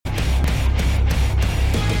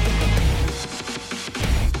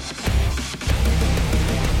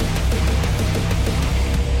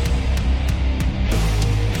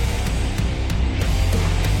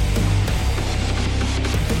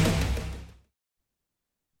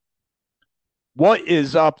What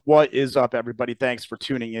is up? What is up, everybody? Thanks for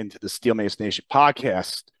tuning in to the Steel Mace Nation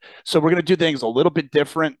podcast. So, we're going to do things a little bit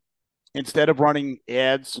different. Instead of running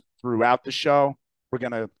ads throughout the show, we're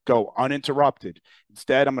going to go uninterrupted.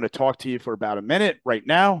 Instead, I'm going to talk to you for about a minute right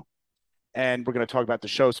now, and we're going to talk about the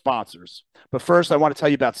show sponsors. But first, I want to tell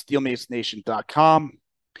you about steelmacenation.com.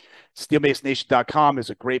 Steelmacenation.com is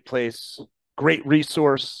a great place, great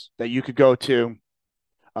resource that you could go to.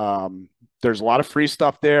 There's a lot of free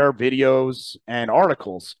stuff there, videos and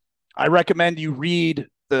articles. I recommend you read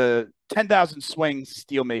the 10,000 Swings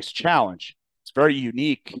Steel Mace Challenge. It's very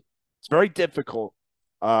unique. It's very difficult.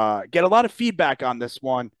 Get a lot of feedback on this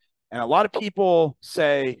one. And a lot of people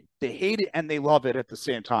say they hate it and they love it at the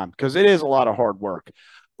same time because it is a lot of hard work.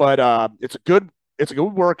 But it's a good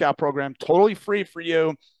workout program, totally free for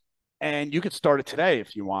you. And you could start it today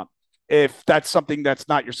if you want. If that's something that's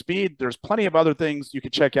not your speed, there's plenty of other things you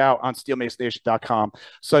can check out on steelmacenation.com,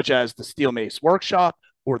 such as the Steel Mace Workshop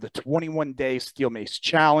or the 21-Day Steel Mace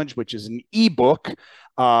Challenge, which is an ebook.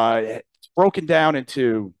 It's broken down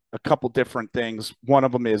into a couple different things. One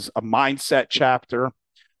of them is a mindset chapter.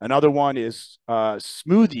 Another one is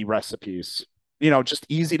smoothie recipes, just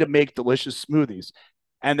easy to make delicious smoothies.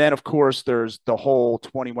 And then, of course, there's the whole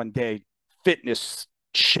 21-day fitness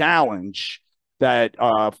challenge that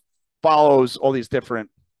follows all these different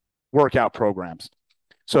workout programs.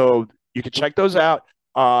 So you can check those out.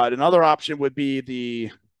 Another option would be the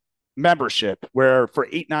membership, where for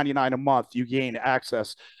 $8.99 a month, you gain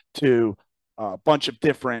access to a bunch of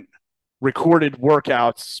different recorded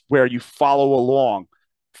workouts where you follow along,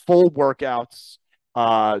 full workouts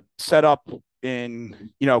set up in,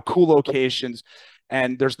 cool locations.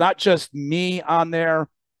 And there's not just me on there,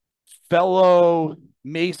 fellow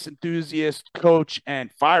Mace enthusiast, coach, and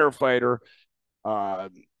firefighter,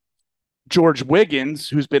 George Wiggins,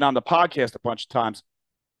 who's been on the podcast a bunch of times.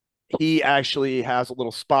 He actually has a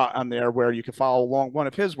little spot on there where you can follow along one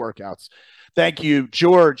of his workouts. Thank you,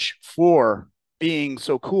 George, for being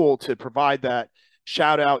so cool to provide that.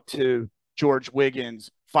 Shout out to George Wiggins,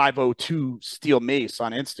 502 Steel Mace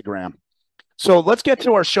on Instagram. So let's get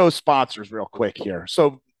to our show sponsors real quick here.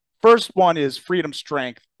 So first one is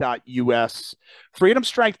freedomstrength.us.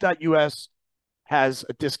 Freedomstrength.us has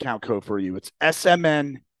a discount code for you. It's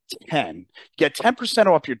SMN10. Get 10%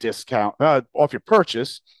 off your discount, off your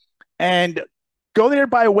purchase, and go there,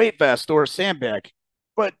 buy a weight vest or a sandbag.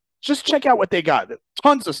 But just check out what they got.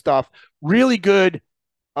 Tons of stuff. Really good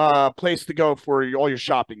place to go for all your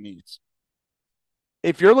shopping needs.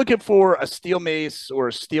 If you're looking for a steel mace or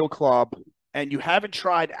a steel club and you haven't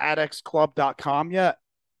tried addexclub.com yet,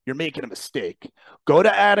 you're making a mistake. Go to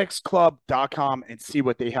addexclub.com and see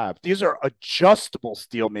what they have. These are adjustable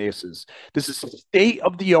steel maces. This is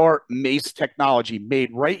state-of-the-art mace technology made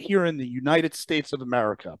right here in the United States of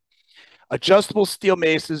America. Adjustable steel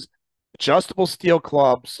maces, adjustable steel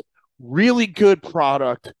clubs, really good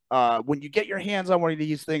product. When you get your hands on one of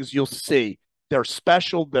these things, you'll see they're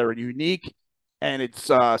special, they're unique, and it's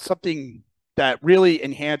something that really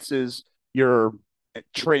enhances your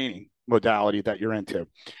training modality that you're into.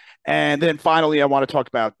 And then finally, I want to talk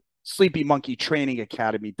about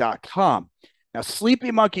sleepymonkeytrainingacademy.com. Now,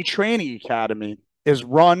 Sleepy Monkey Training Academy is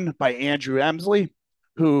run by Andrew Emsley,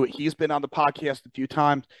 who he's been on the podcast a few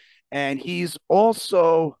times, and he's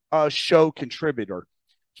also a show contributor.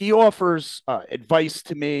 He offers advice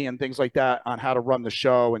to me and things like that on how to run the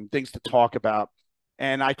show and things to talk about.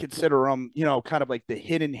 And I consider him, kind of like the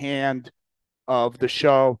hidden hand of the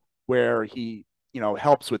show where he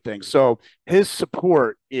helps with things. So his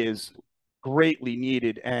support is greatly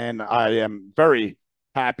needed, and I am very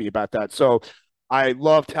happy about that. So I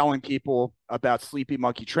love telling people about Sleepy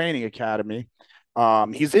Monkey Training Academy.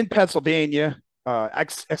 He's in Pennsylvania,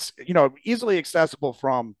 easily accessible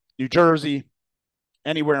from New Jersey,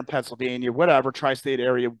 anywhere in Pennsylvania, whatever, tri-state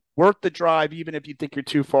area. Worth the drive, even if you think you're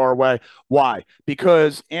too far away. Why?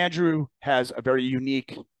 Because Andrew has a very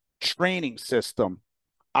unique training system.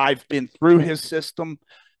 I've been through his system,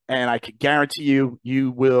 and I can guarantee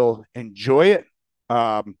you will enjoy it.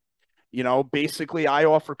 Basically, I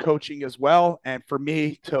offer coaching as well, and for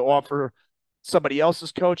me to offer somebody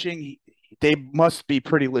else's coaching, they must be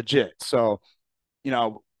pretty legit. So,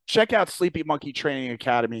 check out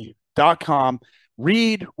sleepymonkeytrainingacademy.com,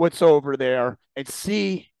 read what's over there, and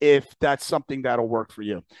see if that's something that'll work for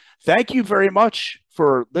you. Thank you very much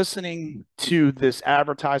for listening to this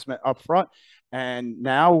advertisement up front. And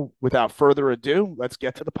now, without further ado, let's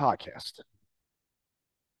get to the podcast.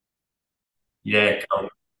 Yeah. Cool.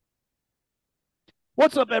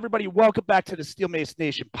 What's up, everybody? Welcome back to the Steel Mace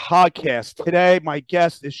Nation podcast. Today, my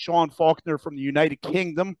guest is Sean Faulkner from the United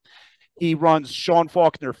Kingdom. He runs Sean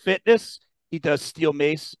Faulkner Fitness. He does steel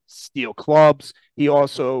mace, steel clubs. He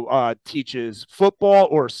also teaches football,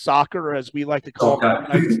 or soccer, as we like to call it in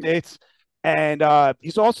the United States. And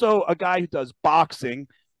he's also a guy who does boxing.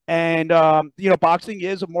 And, boxing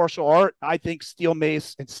is a martial art. I think steel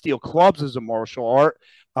mace and steel clubs is a martial art.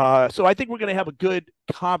 So I think we're going to have a good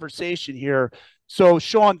conversation here. So,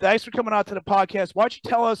 Sean, thanks for coming out to the podcast. Why don't you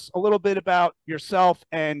tell us a little bit about yourself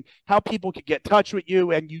and how people can get in touch with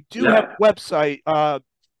you? And you do have a website,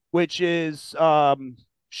 which is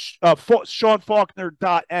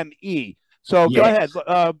SeanFaulkner.me. So go ahead.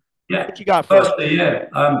 What you got first? Firstly,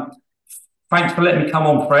 thanks for letting me come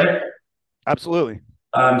on, Fred. Absolutely.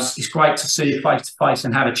 It's great to see you face to face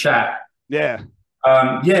and have a chat. Yeah.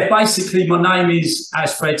 Basically, my name is,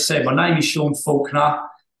 as Fred said, my name is Sean Faulkner.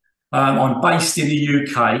 I'm based in the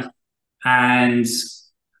UK, and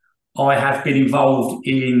I have been involved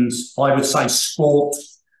in, I would say, sport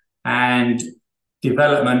and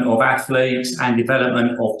development of athletes and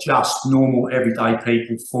development of just normal everyday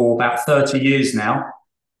people for about 30 years now.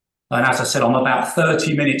 And as I said, I'm about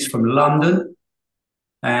 30 minutes from London,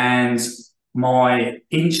 and my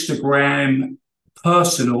Instagram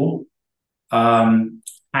personal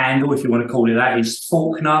handle, if you want to call it that, is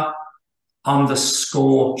Faulkner_Sean.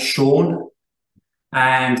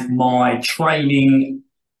 And my training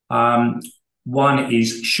one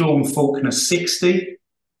is Sean Faulkner 60.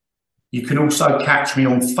 You can also catch me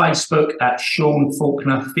on Facebook at Sean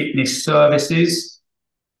Faulkner Fitness Services.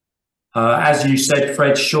 As you said,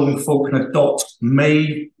 Fred,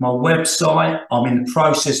 SeanFaulkner.me, my website. I'm in the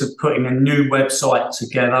process of putting a new website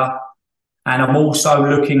together. And I'm also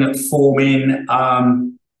looking at forming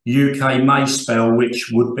UK Mace Spell, which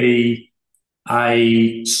would be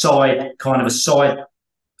a side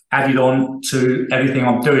added on to everything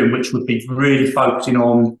I'm doing, which would be really focusing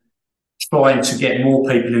on trying to get more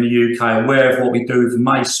people in the UK aware of what we do with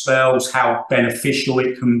mace spells, how beneficial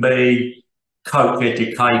it can be, coach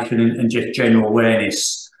education, and just general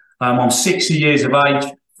awareness. I'm 60 years of age,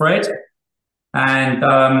 Fred, and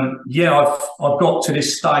I've got to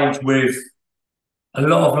this stage with a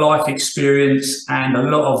lot of life experience and a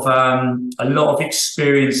lot of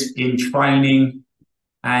experience in training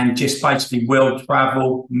and just basically world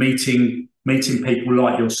travel, meeting people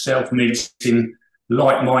like yourself, meeting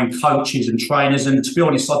like-minded coaches and trainers. And to be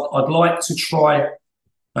honest, I'd like to try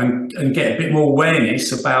and get a bit more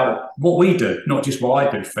awareness about what we do, not just what I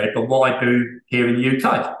do, Fred, but what I do here in the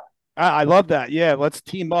UK. I love that. Yeah, let's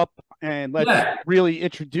team up and let's really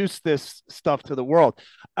introduce this stuff to the world.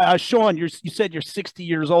 Sean, you said you're 60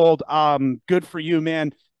 years old. Good for you,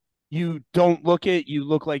 man. You don't look it. You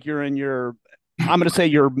look like you're in your, I'm going to say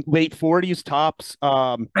your late 40s tops.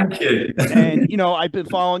 Thank you. And, I've been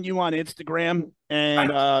following you on Instagram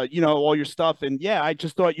and, all your stuff. And yeah, I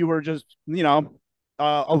just thought you were just,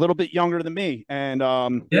 a little bit younger than me. And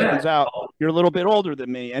turns out you're a little bit older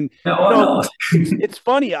than me. And it's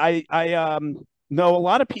funny. I know a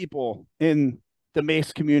lot of people in the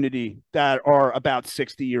Mace community that are about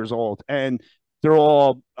 60 years old, and they're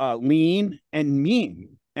all lean and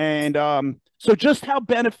mean. And so just how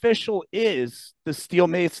beneficial is the steel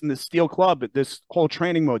mace and the steel club, this whole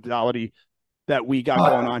training modality that we got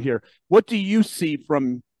going on here? What do you see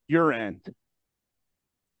from your end?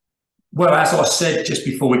 Well, as I said just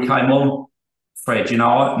before we came on, Fred,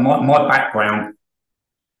 my background,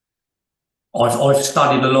 I've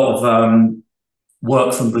studied a lot of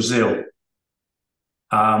work from Brazil.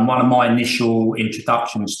 One of my initial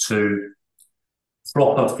introductions to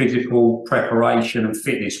proper physical preparation and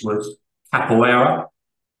fitness was capoeira.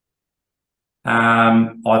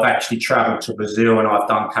 I've actually traveled to Brazil and I've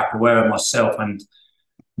done capoeira myself. And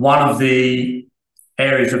one of the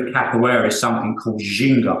areas of capoeira is something called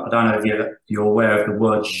ginga. I don't know if you're aware of the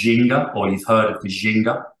word ginga or you've heard of the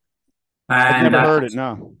ginga. And I've never heard it,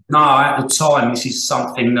 no. No, at the time, this is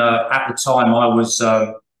something at the time I was,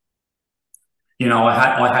 I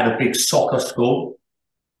had a big soccer school,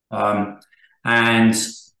 and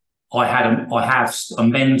I have a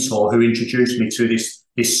mentor who introduced me to this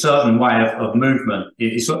certain way of movement.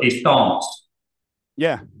 It's dance.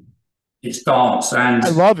 Yeah. It's dance. And I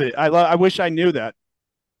love it. I wish I knew that.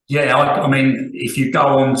 Yeah, I mean, if you go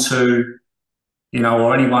on to,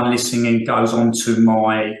 or anyone listening goes on to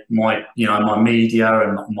my media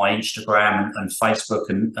and my Instagram and Facebook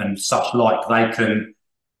and such like, they can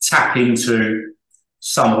tap into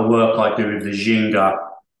some of the work I do with the ginga.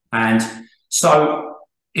 And so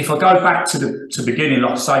if I go back to the beginning,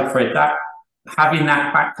 like I say, Fred, that having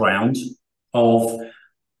that background of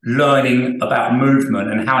learning about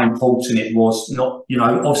movement and how important it was, not,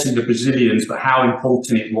 obviously the Brazilians, but how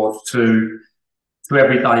important it was to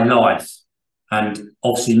everyday life. and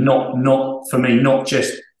obviously not for me, not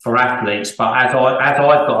just for athletes, but as I've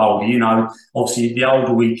got older, you know, obviously the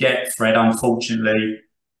older we get, Fred, unfortunately,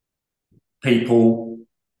 people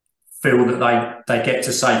feel that they get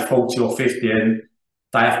to say 40 or 50 and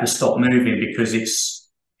they have to stop moving because it's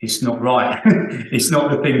not right. It's not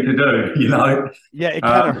the thing to do, you know. Yeah, it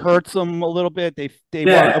kind of hurts them a little bit. They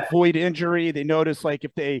want to avoid injury. They notice like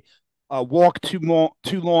if they walk too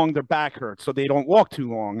long, their back hurts, so they don't walk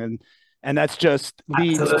too long, and that's just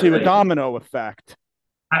leads to a domino effect.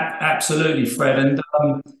 Absolutely, Fred. And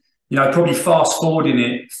you know, probably fast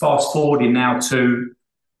forwarding now to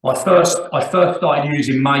I first started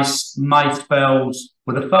using Mace bells.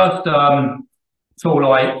 Well, the first tool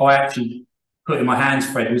I actually put in my hands,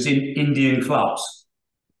 Fred, was in Indian clubs.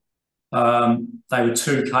 They were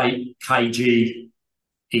 2 kg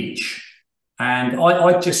each, and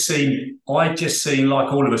I just seen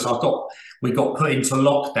like all of us. We got put into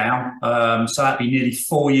lockdown, so that'd be nearly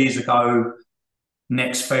 4 years ago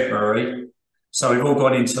next February. So we've all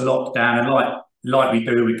gone into lockdown, and like we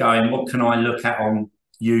do, we're going, what can I look at on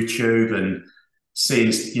YouTube and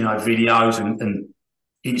seeing, you know, videos and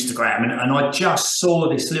Instagram, and I just saw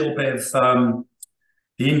this little bit of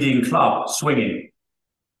the Indian club swinging,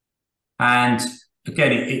 and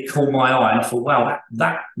again it caught my eye, and I thought, wow,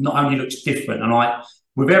 that not only looks different, and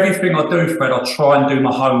with everything I do, Fred, I try and do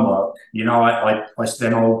my homework. You know,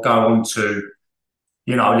 then I'll go on to,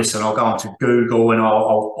 you know, listen, I'll go onto Google and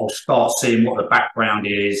I'll start seeing what the background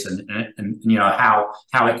is and you know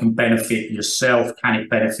how it can benefit yourself. Can it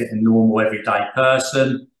benefit a normal everyday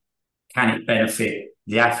person? Can it benefit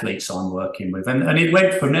the athletes I'm working with? And it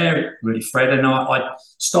went from there, really, Fred. And I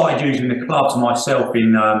started using the clubs myself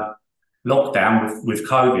in lockdown with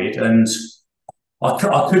COVID, and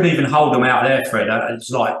I couldn't even hold them out there, Fred. It's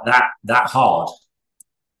like that hard.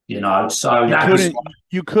 You know, so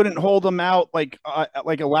you couldn't hold them out like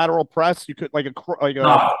a lateral press. You could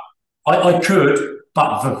no, I could,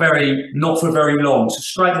 but not for very long. So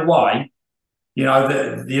straight away, you know,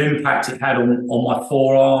 the impact it had on my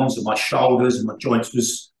forearms and my shoulders and my joints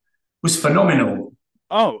was phenomenal.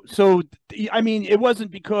 Oh, so I mean, it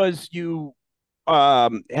wasn't because you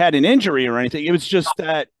had an injury or anything. It was just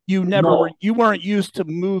that you weren't used to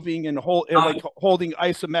moving and holding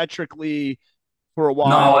isometrically for a while.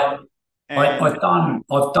 No, I've done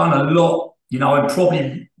a lot. You know, I'm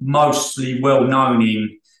probably mostly well known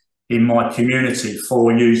in my community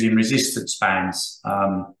for using resistance bands.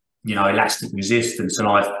 You know, elastic resistance, and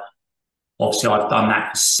I've done that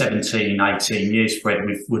for 17, 18 years, Fred,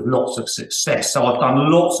 with lots of success. So I've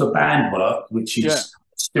done lots of band work, which is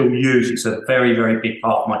still used. It's a very, very big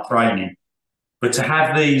part of my training. But to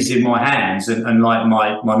have these in my hands, and like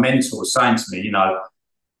my mentor was saying to me, you know,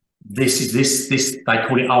 this they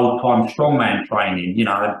call it old time strongman training, you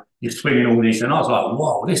know, you're swinging all these, and I was like,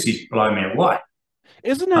 whoa, this is blowing me away.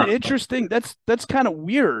 Isn't that interesting? That's kind of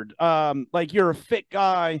weird. Like you're a fit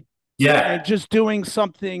guy, and just doing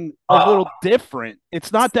something a little different.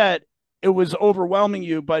 It's not that it was overwhelming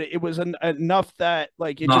you, but it was enough that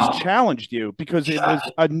like it just challenged you because it was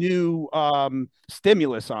a new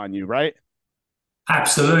stimulus on you, right?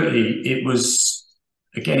 Absolutely. It was,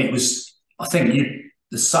 I think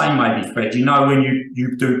the same maybe, Fred. You know, when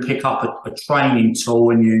you do pick up a training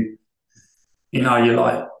tool and you know, you're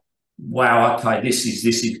like, wow, okay, this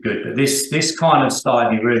is good. But this kind of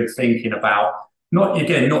started me really thinking about not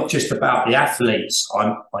just about the athletes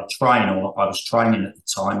I train or I was training at the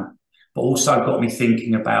time, but also got me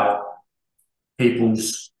thinking about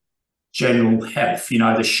people's general health. You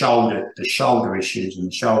know, the shoulder issues and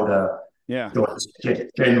the shoulder,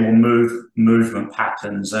 general movement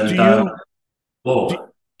patterns. And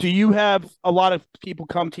do you have a lot of people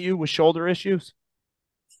come to you with shoulder issues?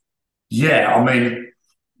 Yeah, I mean,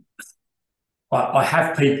 I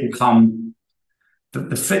have people come.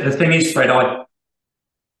 The thing is, Fred,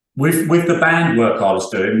 with the band work I was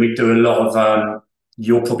doing, we do a lot of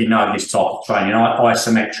you'll probably know this type of training,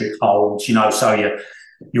 isometric holds, you know, so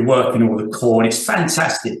you're working all the core, and it's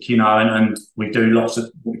fantastic, you know, and we do lots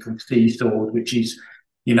of what we call seesaws, which is,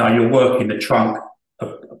 you know, you're working the trunk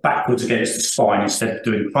backwards against the spine instead of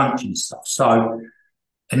doing crunching stuff. So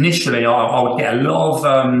initially I would get a lot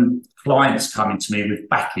of clients coming to me with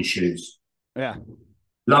back issues. Yeah.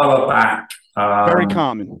 Lower back. Very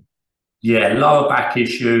common. Yeah, lower back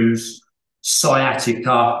issues,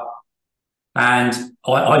 sciatica. And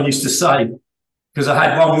I used to say, because I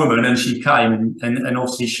had one woman and she came and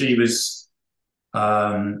obviously she was,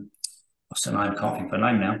 what's her name? I can't think of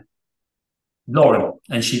her name now. Lauren.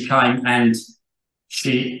 And she came and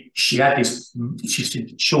she had this, she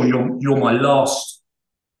said, Sean, you're my last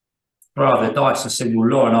brother dice. I said, well,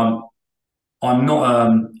 Lauren, I'm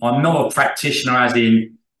not a practitioner as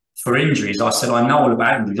in for injuries. I said, I know all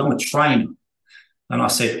about injuries. I'm a trainer. And I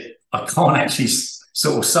said, I can't actually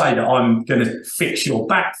sort of say that I'm going to fix your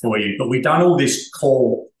back for you, but we've done all this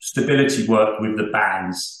core stability work with the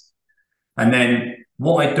bands. And then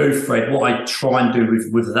what I do, Fred, what I try and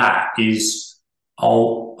do with that is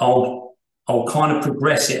I'll kind of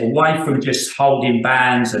progress it away from just holding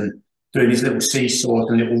bands and doing these little seesaws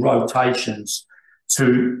and little rotations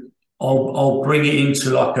to I'll bring it into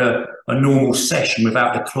like a normal session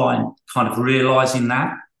without the client kind of realizing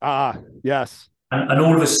that. Ah, yes. And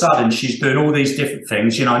all of a sudden she's doing all these different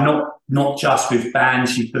things, you know, not just with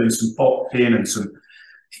bands, she's doing some boxing and some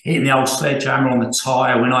hitting the old sledgehammer on the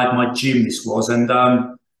tire. When I had my gym, this was, and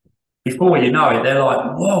before you know it, they're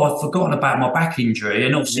like, whoa, I've forgotten about my back injury.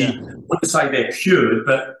 And obviously, I wouldn't say they're cured,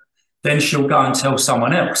 but then she'll go and tell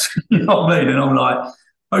someone else. You know what I mean? And I'm like,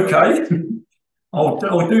 okay, I'll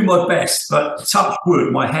do my best. But touch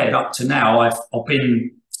wood, my head up to now, I've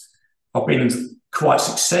been quite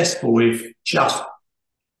successful with just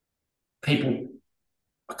people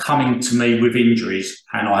coming to me with injuries.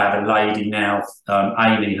 And I have a lady now,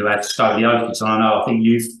 Amy, who had scoliosis. And I think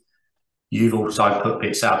you've also put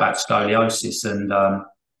bits out about scoliosis, and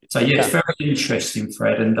so it's very interesting,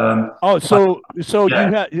 Fred. And you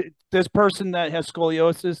have this person that has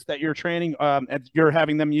scoliosis that you're training, and you're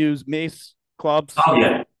having them use Mace clubs. Oh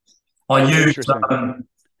yeah, I use.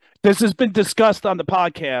 This has been discussed on the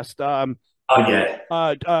podcast. Oh yeah.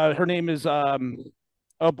 Her name is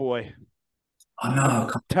oh boy. I know.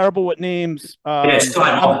 Terrible with names.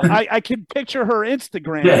 I can picture her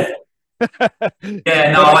Instagram. Yeah.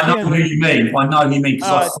 Yeah, no, I know who you mean. I know who you mean.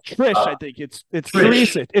 Trish, I think it's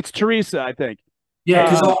Teresa. It's Teresa, I think. Yeah,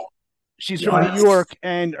 because she's from New York,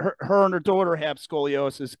 and her and her daughter have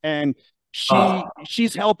scoliosis, and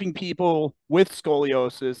she's helping people with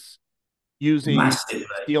scoliosis using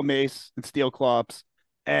steel mace and steel clubs.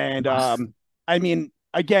 And I mean,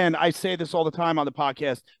 again, I say this all the time on the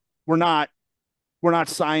podcast. We're not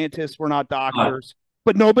scientists, we're not doctors.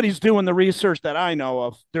 But nobody's doing the research that I know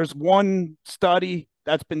of. There's one study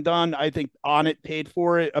that's been done, I think Onnit paid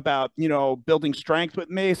for it, about, building strength with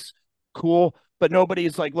Mace. Cool. But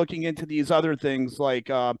nobody's like looking into these other things like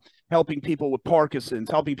helping people with Parkinson's,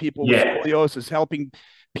 helping people with scoliosis, helping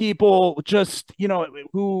people just,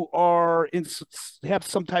 who are have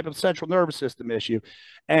some type of central nervous system issue.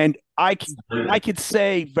 And I could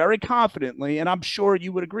say very confidently, and I'm sure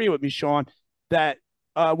you would agree with me, Sean, that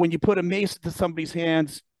when you put a mace into somebody's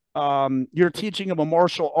hands, you're teaching them a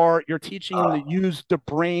martial art. You're teaching them to use the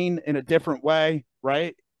brain in a different way,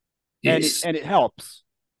 right? And it helps.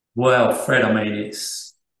 Well, Fred, I mean,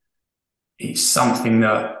 it's something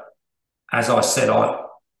that, as I said, I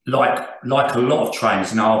like a lot of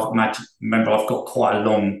trainers. Remember, I've got quite a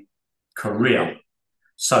long career,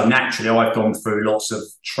 so naturally, I've gone through lots of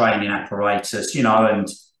training apparatus, and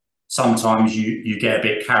sometimes you get a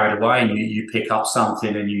bit carried away and you pick up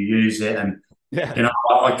something and you use it. And,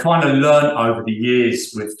 I kind of learned over the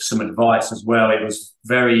years with some advice as well. It was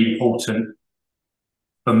very important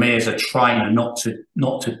for me as a trainer not to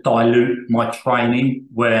dilute my training,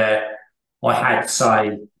 where I had,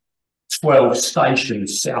 say, 12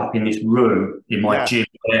 stations set up in this room in my gym,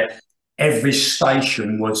 where every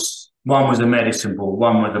station one was a medicine ball,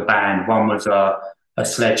 one was a band, one was a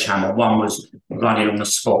sledgehammer, one was running on the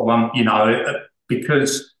spot,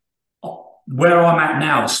 because where I'm at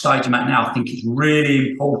now, the stage I'm at now, I think it's really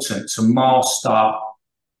important to master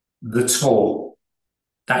the tool.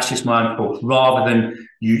 That's just my own thoughts, rather than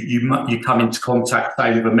you come into contact,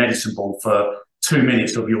 say, with a medicine ball for 2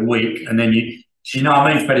 minutes of your week, and then you know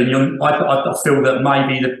what I mean, Fred? And I feel that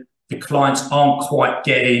maybe the clients aren't quite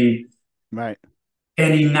getting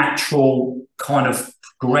any natural kind of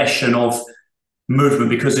progression of movement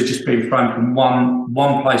because they're just being thrown from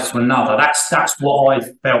one place to another. That's what I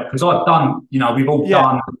felt, because I've done, we've all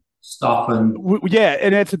done stuff, and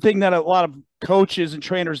and it's a thing that a lot of coaches and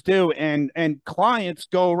trainers do, and clients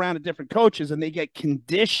go around to different coaches and they get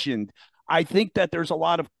conditioned. I think that there's a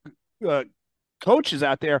lot of coaches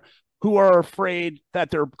out there who are afraid that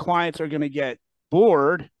their clients are going to get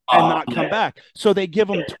bored and not come back, so they give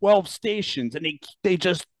them 12 stations and they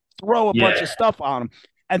just throw a bunch of stuff on them.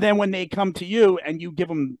 And then when they come to you and you give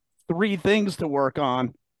them 3 things to work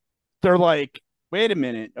on, they're like, wait a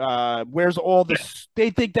minute, where's all this?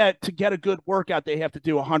 They think that to get a good workout, they have to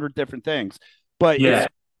do 100 different things. But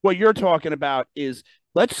what you're talking about is,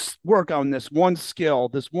 let's work on this one skill,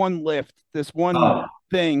 this one lift, this one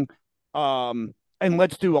thing, and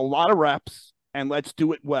let's do a lot of reps, and let's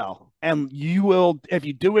do it well. And you will, if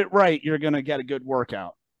you do it right, you're going to get a good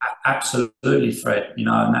workout. Absolutely, Fred.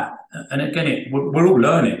 And again, we're all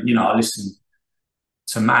learning. I listened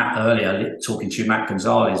to Matt earlier, talking to you, Matt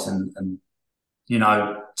Gonzalez, and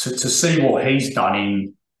to see what he's done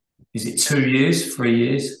in, is it 2 years, 3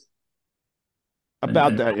 years?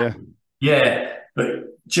 About that, yeah. Yeah, but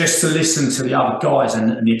just to listen to the other guys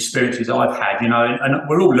and the experiences I've had, and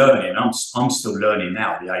we're all learning. I'm still learning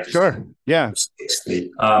now at the age Sure. Yeah. of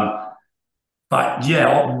 60. But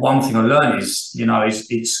yeah, one thing I learned is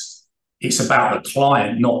it's about the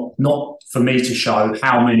client, not for me to show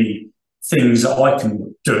how many things that I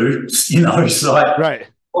can do. It's like, right.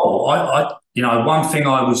 oh, one thing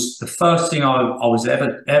the first thing I was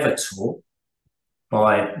ever taught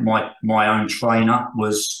by my own trainer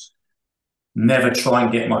was never try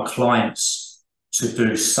and get my clients to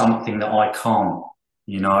do something that I can't.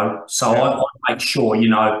 So yeah. I make sure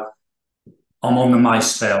I'm on the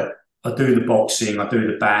Mace belt. I do the boxing, I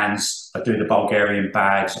do the bands, I do the Bulgarian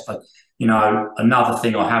bags. Another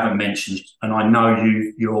thing I haven't mentioned, and I know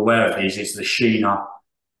you're aware of these, is the Sheena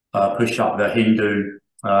push up, the Hindu.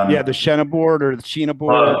 The Shena board or the Sheena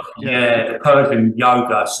board. The Persian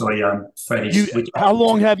yoga. Sorry, Freddie. How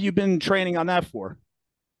long have you been training on that for?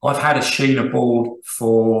 I've had a Sheena board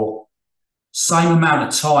for same amount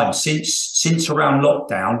of time since around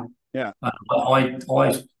lockdown. Yeah. I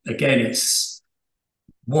again, it's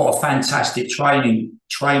what a fantastic training.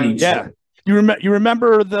 Yeah. You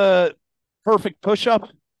remember the perfect push up?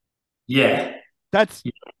 Yeah. It's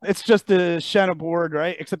just the Shena board,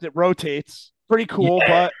 right? Except it rotates. Pretty cool,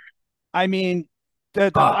 but I mean,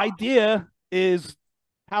 the idea is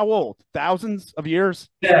how old? Thousands of years?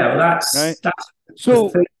 Yeah, well, that's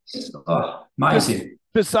so amazing.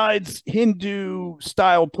 Besides Hindu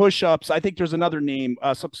style push-ups, I think there's another name.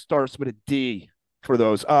 Something starts with a D for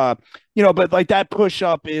those. But like that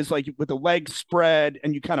push-up is like with the legs spread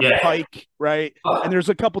and you kind of pike, right? And there's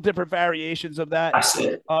a couple different variations of that. That's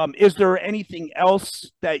it. Is there anything else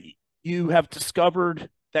that you have discovered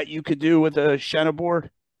that you could do with a Shena board?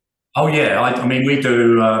 Oh yeah, I mean we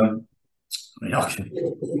do.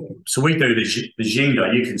 So we do the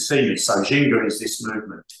Ginga. You can see me. So Ginga is this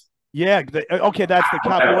movement. Yeah. That's the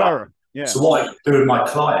capoeira. Yeah. So what I do with my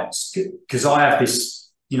clients, because I have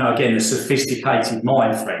this, again, a sophisticated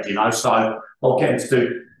mind, Fred. So I'll get them to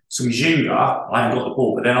do some Ginga. I haven't got the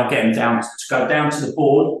board, but then I'll get them to go down to the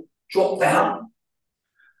board, drop down,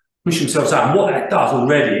 push themselves out. And what that does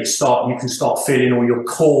already, you can start feeling all your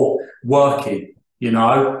core working, and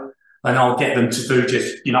I'll get them to do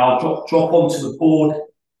just, I'll drop onto the board,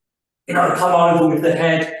 come over with the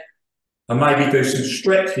head and maybe do some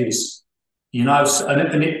stretches,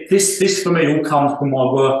 this for me all comes from my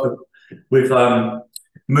work with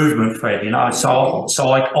movement, Fred, so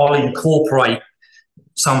I'll incorporate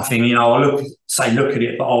something, I'll look at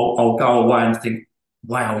it, but I'll go away and think,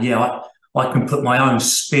 wow, yeah, I can put my own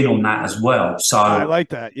spin on that as well. So I like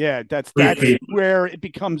that. Yeah, that's where it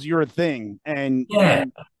becomes your thing, and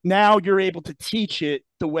now you're able to teach it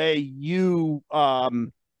the way you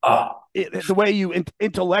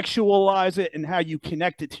intellectualize it and how you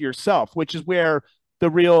connect it to yourself, which is where the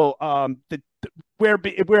real where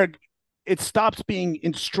it stops being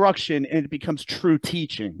instruction and it becomes true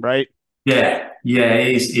teaching, right? Yeah,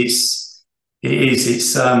 it is.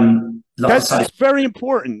 It's that's very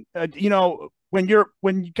important. When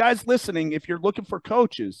you guys listening, if you're looking for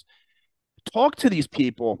coaches, talk to these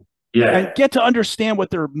people and get to understand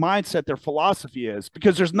what their mindset, their philosophy is,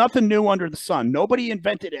 because there's nothing new under the sun. Nobody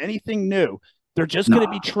invented anything new. They're just going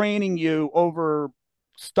to be training you over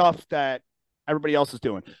stuff that everybody else is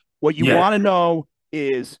doing. What you want to know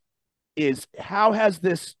is how has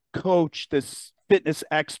this coach, this fitness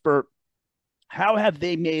expert, how have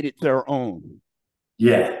they made it their own?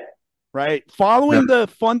 Yeah. Right. Following the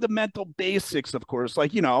fundamental basics, of course,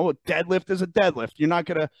 like, a deadlift is a deadlift. You're not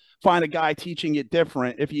going to find a guy teaching it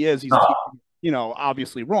different. If he is, he's,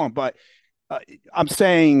 obviously wrong. But I'm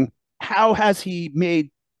saying, how has he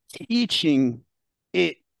made teaching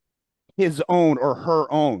it his own or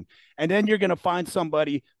her own? And then you're going to find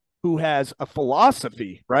somebody who has a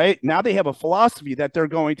philosophy, right? Now they have a philosophy that they're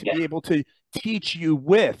going to be able to teach you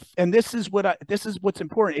with. And this is what's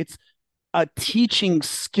important. It's a teaching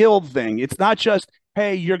skill thing. It's not just,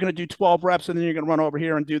 hey, you're going to do 12 reps and then you're going to run over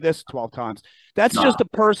here and do this 12 times. That's just a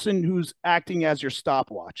person who's acting as your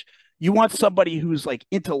stopwatch. You want somebody who's like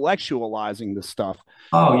intellectualizing this stuff.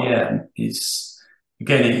 Oh yeah. It's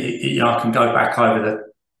again, I can go back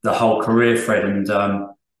over the whole career, Fred, and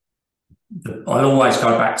I'll always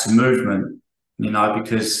go back to movement,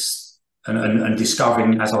 because and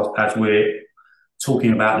discovering as we're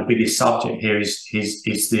talking about the biggest subject here is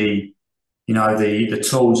the the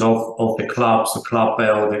tools of the clubs, the club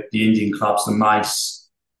bell, the Indian clubs, the mace.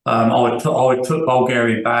 I would put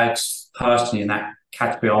Bulgarian bags personally in that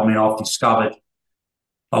category. I mean, I've discovered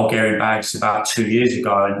Bulgarian bags about 2 years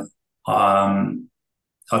ago, and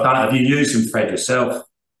I don't know. Have you used them, Fred, yourself?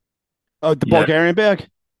 Oh, the Yeah, Bulgarian bag.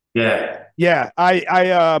 yeah, Yeah,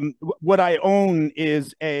 what I own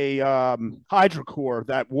is a hydrocore,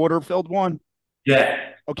 that water filled one. yeah.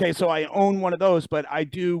 Okay, so I own one of those, but I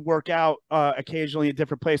do work out occasionally in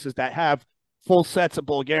different places that have full sets of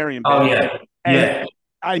Bulgarian Oh, bags. yeah, And yeah,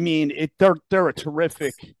 I mean, they're a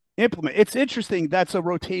terrific implement. It's interesting. That's a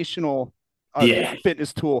rotational yeah.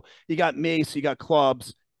 fitness tool. You got Mace, you got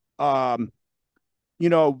clubs. Um, the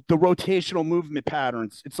rotational movement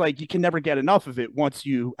patterns. It's like you can never get enough of it once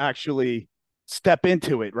you actually step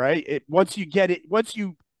into it, right? Once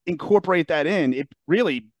you incorporate that in, it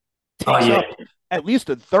really Oh, takes yeah, up at least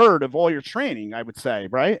a third of all your training, I would say,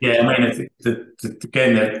 right? yeah. I mean,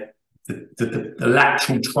 again, the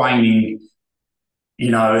lateral training,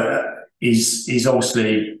 is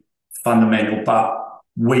obviously fundamental, but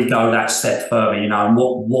we go that step further, and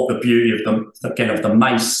what the beauty of the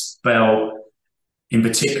mace bell in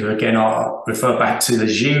particular, again, I refer back to the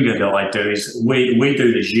Ginga that I do, is we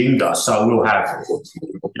do the Ginga. So we'll have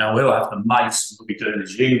the mace, we'll be doing the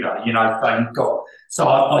Ginga, they've got,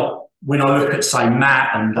 so when I look at, say,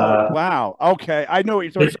 Matt and, Oh, wow. Okay. I know what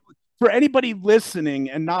you're talking. So for anybody listening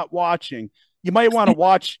and not watching, you might want to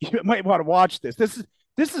watch, you might want to watch this. This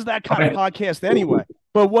is that kind of podcast anyway.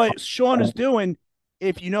 But what Sean is doing,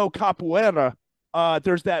 if you know capoeira,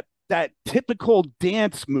 there's that typical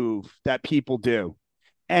dance move that people do.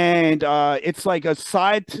 And it's like a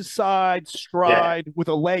side to side yeah, stride with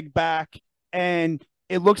a leg back, and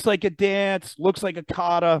it looks like a dance, looks like a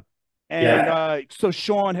kata. And yeah, so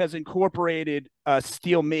Sean has incorporated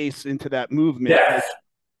steel mace into that movement, yeah. which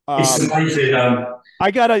It's um, amazing.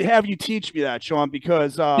 I gotta have you teach me that, Sean,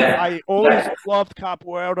 because Yeah, I always yeah. loved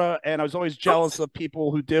capoeira, and I was always jealous of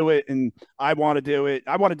people who do it, and I want to do it.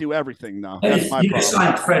 I want to do everything, though. That's my You're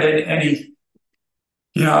problem. saying, Fred,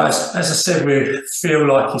 as I said, we feel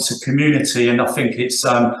like it's a community, and I think it's.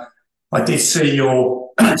 I did see your,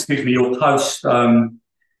 excuse me, your post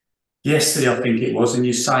yesterday, I think it was, and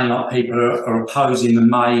you're saying like people are opposing the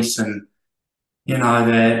mace, and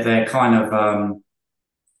they're kind of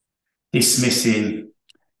dismissing.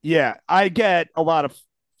 Yeah, I get a lot of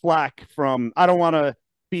flack from. I don't want to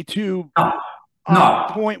be too No, on no,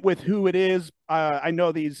 point with who it is. I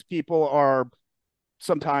know these people are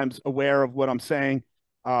sometimes aware of what I'm saying.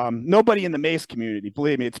 Nobody in the Mace community,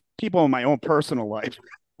 believe me, it's people in my own personal life.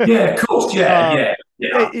 yeah, of course, yeah, um,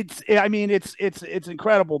 yeah, yeah, I mean, it's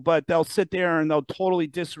incredible, but they'll sit there and they'll totally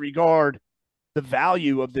disregard the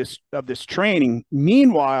value of this training.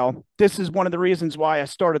 Meanwhile, this is one of the reasons why I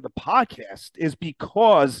started the podcast, is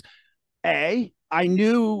because I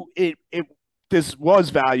knew it this was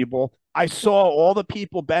valuable. I saw all the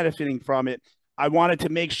people benefiting from it. I wanted to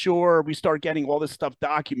make sure we start getting all this stuff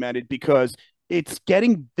documented because it's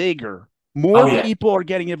getting bigger. oh More yeah, people are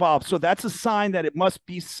getting involved. So that's a sign that it must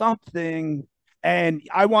be something. And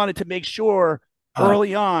I wanted to make sure uh,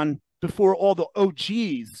 early on, before all the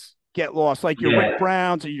OGs get lost, like your Rick yeah,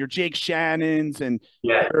 Browns or your Jake Shannons and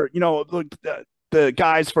yeah, your, the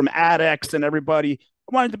guys from AdX and everybody.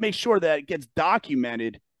 I wanted to make sure that it gets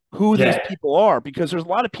documented who these yeah. people are, because there's a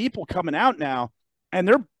lot of people coming out now and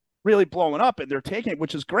they're really blowing up and they're taking it,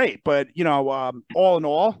 which is great. But all in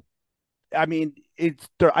all, I mean, it's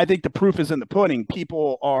there. I think the proof is in the pudding.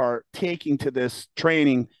 People are taking to this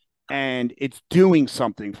training and it's doing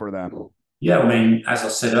something for them. Yeah, I mean, as I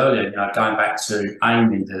said earlier, going back to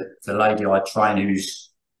Amy, the lady I train who's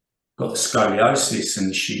got the scoliosis,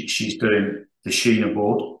 and she's doing the Sheena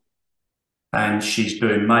board, and she's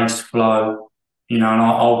doing mace flow, and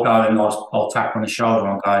I'll go and I'll tap her on the shoulder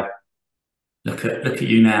and I'll go, look at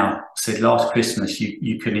you now. I said, last Christmas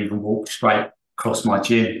you couldn't even walk straight across my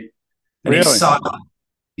gym, and it's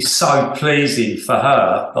Really? so pleasing for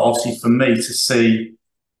her, but obviously for me to see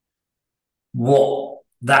what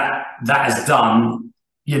that has done,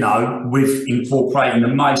 with incorporating the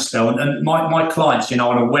mace spell. And my clients,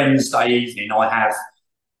 on a Wednesday evening, I have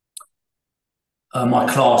my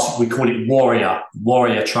class, we call it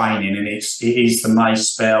warrior training, and it is the mace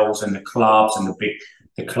spells and the clubs and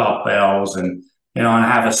the club bells, and I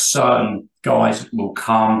have a certain guys that will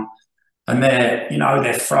come, and they're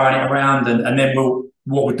throwing it around, and then what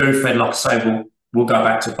we'll do, Fred, like I say, we'll go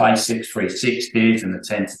back to basics, 360s and the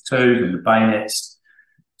 10 to 2s and the bayonets.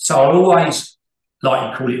 So I'll always,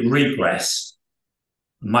 like you call it, regress,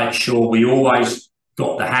 make sure we always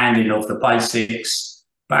got the handling of the basics.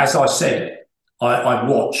 But as I said, I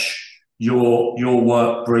watch, your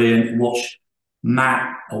work brilliant. Watch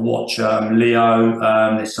Matt. I watch Leo.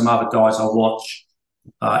 There's some other guys I watch.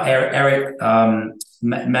 Eric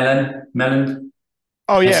Melon.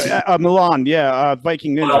 Oh yeah, Milan. Yeah,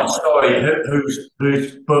 Viking Oh, Ninja. sorry,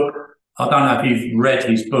 whose book? I don't know if you've read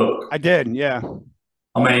his book. I did. Yeah.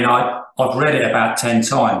 I mean, I've read it about 10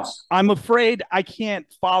 times. I'm afraid I can't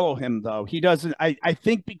follow him though. He doesn't. I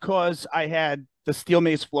think because I had the Steel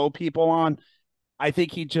Mace Flow people on, I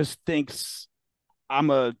think he just thinks I'm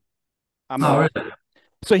a I'm Oh, a really?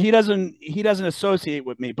 so he doesn't associate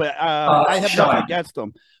with me. But Oh, I that's a have nothing shame. against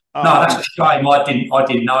him. No, that's Um, a shame. I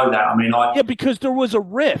didn't know that. I mean, yeah, because there was a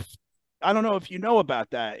rift. I don't know if you know about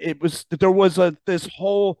that. There was a this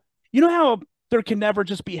whole, you know how there can never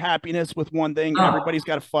just be happiness with one thing. no, Everybody's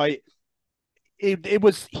got to fight. It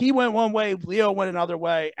was he went one way, Leo went another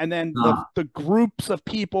way, and then no. the groups of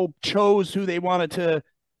people chose who they wanted to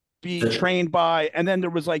be trained by, and then there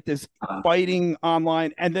was like this fighting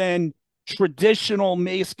online, and then traditional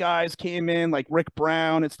Mace guys came in like Rick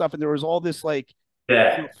Brown and stuff, and there was all this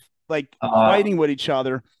Yeah, like uh, fighting with each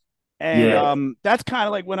other. And yeah, that's kind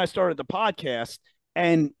of like when I started the podcast.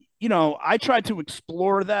 And, I tried to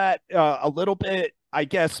explore that a little bit, I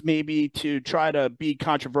guess, maybe to try to be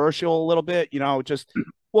controversial a little bit,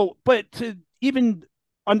 but to even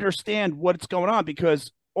understand what's going on,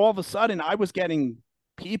 because all of a sudden I was getting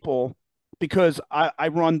people, because I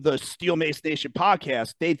run the Steel Mace Nation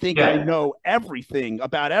podcast. They think I yeah, know everything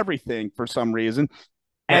about everything for some reason,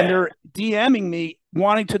 and yeah. they're DMing me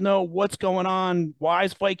wanting to know what's going on. Why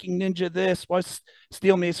is Viking Ninja this? What's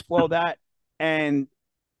Steel Mace Flow that? And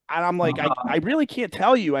I'm like, I really can't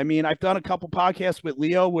tell you. I mean, I've done a couple podcasts with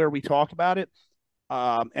Leo where we talk about it.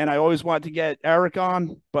 And I always wanted to get Eric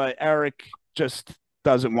on, but Eric just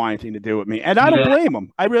doesn't want anything to do with me. And I don't Yeah, blame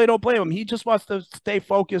him. I really don't blame him. He just wants to stay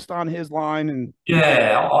focused on his line. And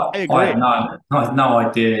yeah. I I agree. have I have no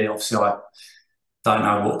idea. Obviously, I don't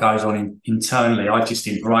know what goes on internally. I just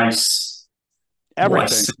embrace what I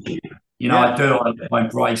Everything. see. Yeah. I do. I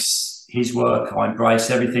embrace his work. I embrace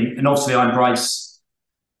everything, and obviously, I embrace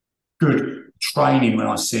good training when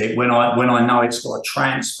I see it. When I know it's got a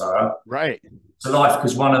transfer Right. to life,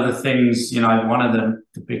 because one of the things, one of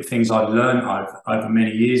the big things I've learned over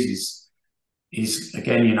many years is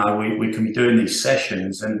again, we can be doing these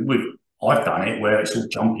sessions, and I've done it where it's all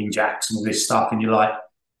jumping jacks and all this stuff, and you're like,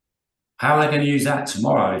 how are they going to use that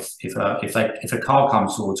tomorrow if a car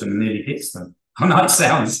comes towards them and nearly hits them? I know it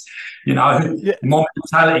sounds, Yeah. my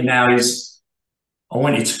mentality now is I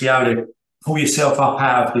want you to be able to pull yourself up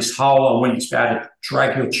out of this hole. I want you to be able to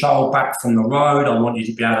drag your child back from the road. I want you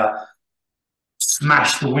to be able to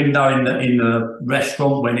smash the window in the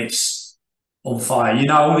restaurant when it's on fire.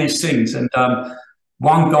 All these things. And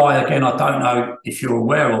one guy, again, I don't know if you're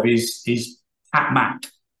aware of, is Pat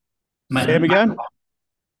Say him again.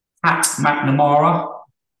 Pat McNamara.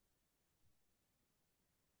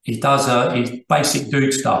 He's basic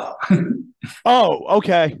dude stuff. Oh,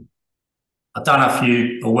 okay. I don't know if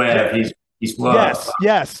you're aware of his work.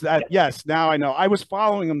 Yes. Now I know. I was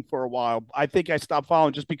following him for a while. I think I stopped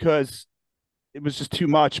following just because it was just too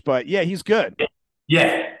much. But yeah, he's good.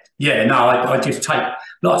 Yeah, yeah. No, I just take,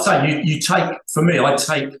 like I say, you take, for me, I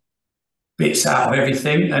take bits out of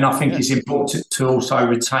everything, and I think Yeah. it's important to also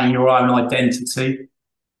retain your own identity.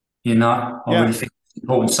 I Yeah. really think it's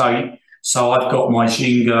important. So I've got my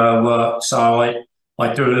Ginga work. So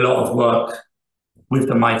I do a lot of work with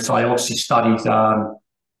the Mace. I obviously studied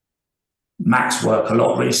Matt's work a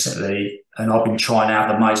lot recently, and I've been trying out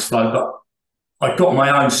the Mace flow, but I got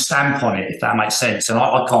my own stamp on it, if that makes sense. And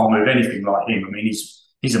I can't move anything like him. I mean,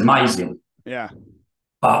 he's amazing. Yeah.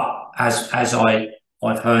 But as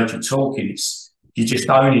I've heard you talking, you're just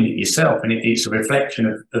owning it yourself, and it's a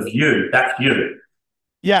reflection of you. That's you.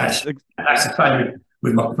 Yes. That's the same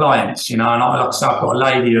with my clients, And like I say, I've got a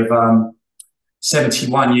lady of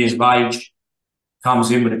 71 years of age, comes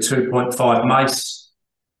in with a 2.5 Mace,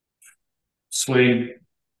 swing,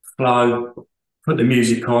 flow, put the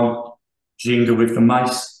music on, Ginga with the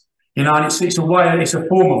Mace. And it's a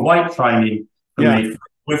form of weight training for Yeah. me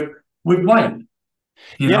with weight.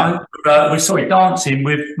 Yeah. We're dancing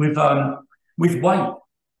with weight.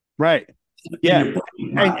 Right. In Yeah. your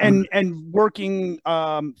body, And working,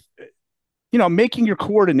 making your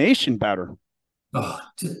coordination better. oh,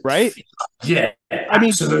 Right. yeah, I mean,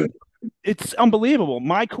 absolutely. it's unbelievable.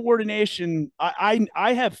 My coordination,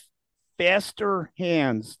 I have faster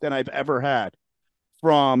hands than I've ever had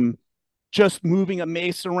from just moving a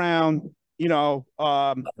mace around,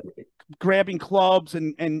 grabbing clubs,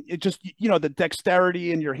 and it just, the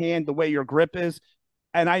dexterity in your hand, the way your grip is.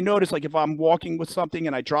 And I notice, like, if I'm walking with something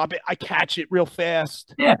and I drop it, I catch it real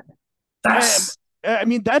fast. Yeah, That's I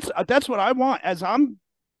mean, that's what I want. As I'm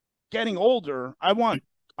getting older, I want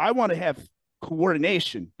to have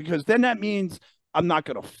coordination, because then that means I'm not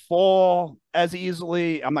going to fall as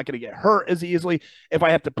easily. I'm not going to get hurt as easily. If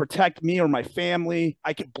I have to protect me or my family,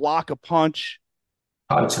 I can block a punch.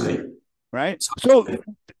 totally. Right. So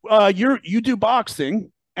you do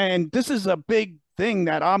boxing, and this is a big thing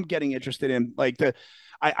that I'm getting interested in. Like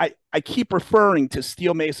I keep referring to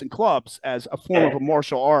steel mason clubs as a form of Yeah, a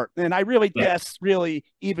martial art, and I really yeah, guess really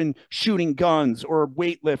even shooting guns or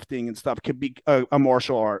weightlifting and stuff could be a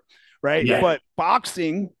martial art, right? yeah. But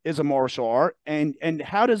boxing is a martial art, and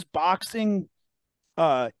how does boxing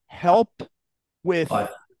help with I,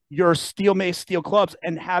 your steel mace steel clubs,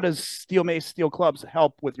 and how does steel mace steel clubs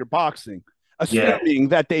help with your boxing, yeah, assuming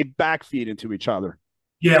that they backfeed into each other?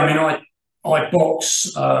 yeah. I mean, I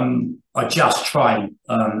box. I just train,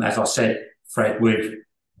 as I said, Fred, with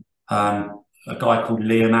a guy called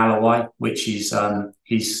Liam Alloway, which is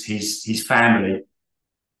his family,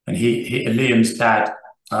 and Liam's dad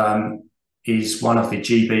is one of the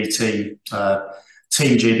GB team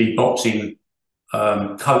Team GB boxing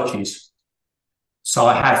coaches. So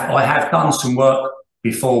I have done some work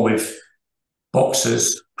before with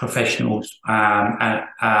boxers, professionals,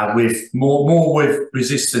 and with more with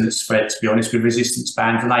resistance, Fred, to be honest, with resistance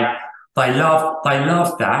bands, and they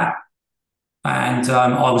love that. And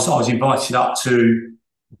I was invited up to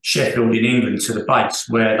Sheffield in England to the base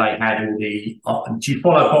where they had all the. Do you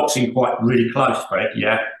follow boxing quite really close, Fred?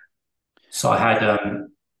 Yeah. So I had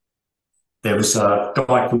there was a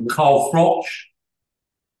guy called Carl Froch.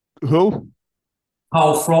 Who?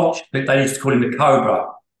 Carl Froch, they used to call him the Cobra.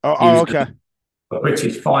 Oh, He was okay. a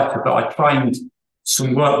British fighter, but I trained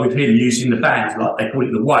some work with him using the bands, like they call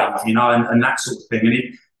it the weight, and that sort of thing.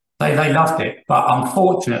 And they loved it. But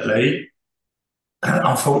unfortunately,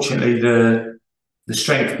 the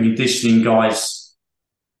strength and conditioning guys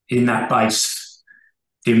in that base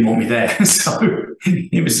didn't want me there. So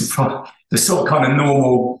it was the sort of kind of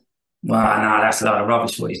normal, well, no, that's a load of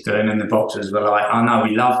rubbish what he's doing. And the boxers were like, I know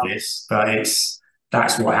we love this, but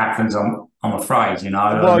that's what happens. I'm afraid,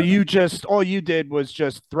 Well, all you did was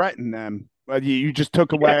just threaten them. You just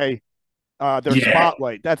took Yeah, away their yeah,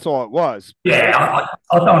 spotlight. That's all it was, yeah. right?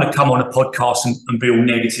 I don't want to come on a podcast and be all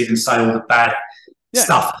negative and say all the bad Yeah.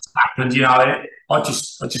 stuff that's happened. I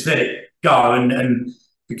just let it go, and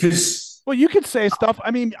because Well, you could say stuff.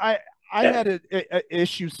 I mean, I yeah, had a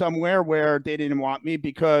issue somewhere where they didn't want me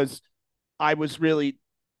because I was really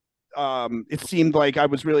it seemed like I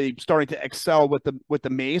was really starting to excel with the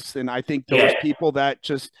mace, and I think there was yeah, people that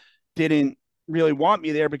just didn't really want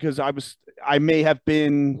me there because I may have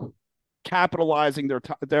been capitalizing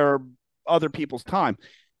their other people's time.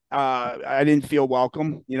 I didn't feel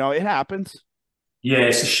welcome. It happens. yeah,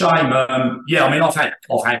 it's a shame. Yeah, I mean, I've had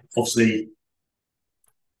obviously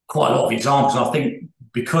quite a lot of examples. And I think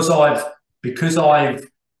because I've been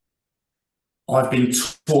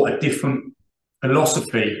taught a different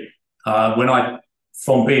philosophy when I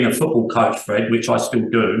from being a football coach, Fred, which I still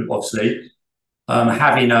do, obviously,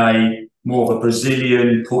 having a more of a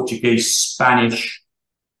Brazilian, Portuguese, Spanish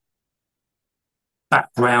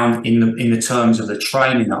background in the terms of the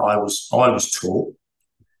training that I was taught.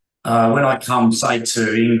 When I come, say,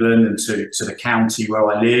 to England and to the county where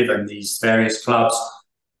I live and these various clubs,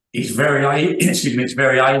 it's very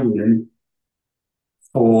alien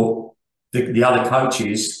for the other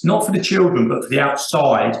coaches, not for the children, but for the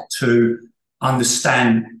outside to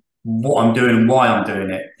understand what I'm doing and why I'm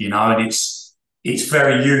doing it. And it's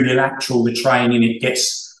very unilateral, the training. It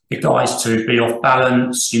gets the guys to be off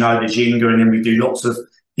balance. There's Yinger, and then we do lots of.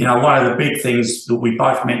 One of the big things that we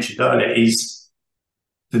both mentioned earlier is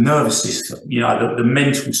the nervous system. The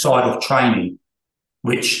mental side of training,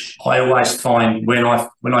 which I always find when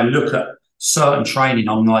I look at certain training,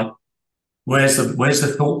 I'm like, where's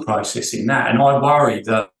the thought process in that? And I worry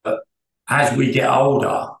that as we get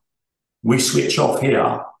older, we switch off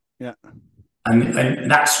here, Yeah.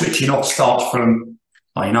 and that switching off starts from,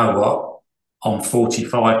 oh, you know what? I'm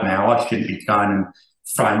 45 now. I shouldn't be going and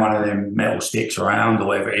throwing one of them metal sticks around or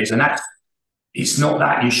whatever it is. And it's not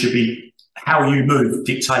that. You should be, how you move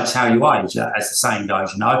dictates how you age, as the saying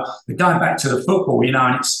goes. But going back to the football, and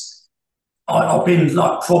I've been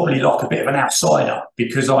probably like a bit of an outsider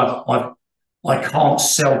because I can't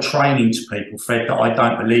sell training to people, Fred, that I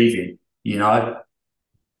don't believe in.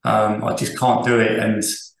 I just can't do it, and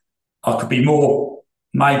I could be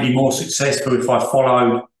maybe more successful if I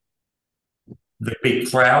followed the big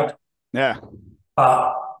crowd. Yeah.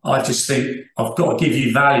 But I just think I've got to give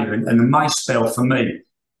you value, and the Mace spell for me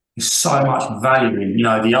is so much value in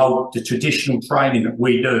the traditional training that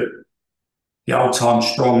we do. the old time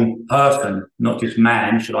strong person, not just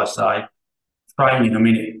man, should I say, training. I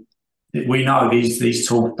mean, we know these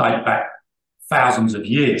tools date back thousands of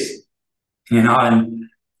years, and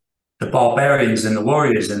the barbarians and the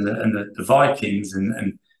warriors and the Vikings,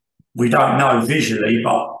 and we don't know visually,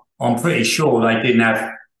 but I'm pretty sure they didn't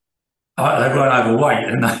have, they weren't overweight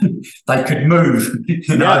and they could move,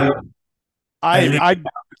 Yeah. They I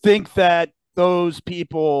think that those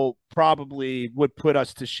people probably would put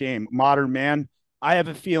us to shame. Modern man, I have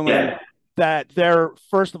a feeling yeah, that their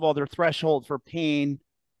first of all, their threshold for pain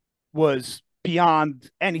was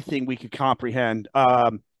beyond anything we could comprehend.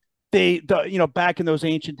 Back in those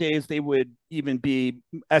ancient days, they would even be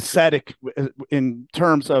ascetic in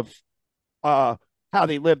terms of uh, how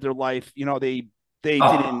they lived their life. They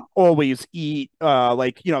oh, didn't always eat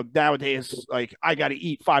nowadays, like I got to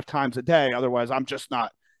eat 5 times a day, otherwise I'm just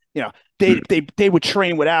not. You know, they would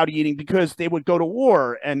train without eating because they would go to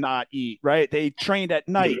war and not eat. Right? They trained at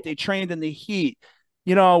night. They trained in the heat.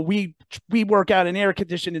 We work out in air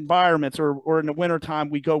conditioned environments, or in the wintertime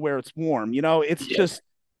we go where it's warm. It's yeah, just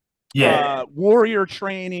yeah, warrior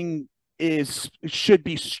training should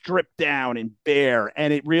be stripped down and bare,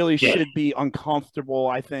 and it really yeah, should be uncomfortable,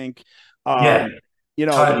 I think. yeah. um you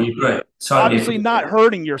know Totally agree. Totally Obviously agree. not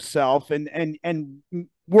hurting yourself, and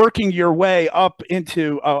working your way up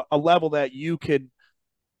into a level that you could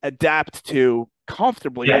adapt to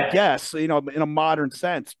comfortably, I Yeah, guess, in a modern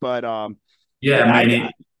sense. But yeah. I yeah, mean,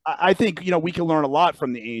 I think we can learn a lot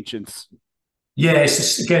from the ancients. yeah. It's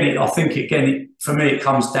just, again, I think for me, it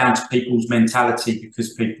comes down to people's mentality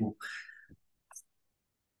because people,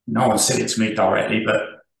 no one said it to me directly, but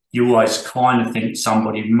you always kind of think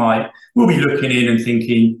somebody will be looking in and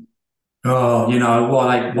thinking, oh,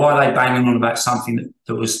 why are they banging on about something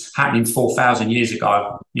that was happening 4,000 years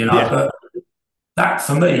ago? Yeah. But that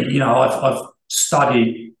for me, I've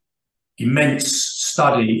studied immense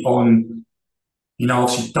study on,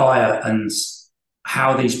 obviously diet and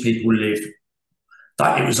how these people live.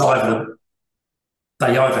 That it was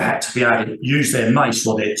they either had to be able to use their mace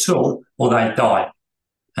or their tool, or they died.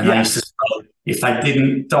 And they used to Yes, say if they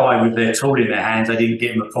didn't die with their tool in their hands, they didn't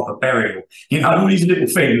give them a proper burial. All these little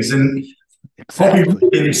things. And I'll be exactly.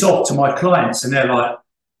 reading this off to my clients, and they're like,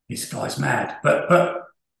 "This guy's mad," but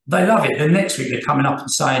they love it. Then next week they're coming up and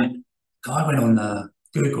saying, "Guy went on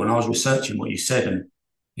Google, and I was researching what you said, and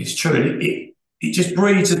it's true." And it just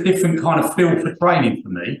breeds a different kind of feel for training for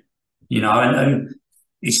me, and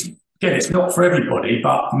it's again, it's not for everybody,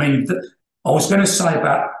 but I mean, I was going to say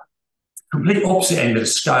about complete opposite end of the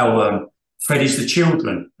scale. Freddie's the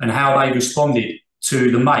children and how they responded to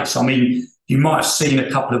the mace. I mean, you might have seen a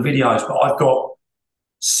couple of videos, but I've got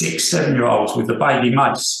 6, 7-year-olds with the baby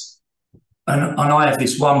mace. And I have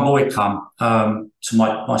this one boy come to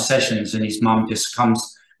my sessions, and his mum just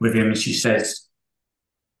comes with him and she says,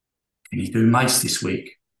 "Can you do mace this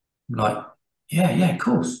week?" I'm like, yeah, of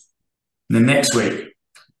course. And the next week,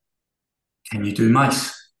 "Can you do mace?"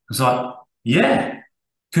 I was like, yeah.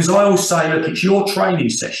 Because I always say, look, it's your training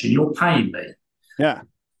session, you're paying me. Yeah.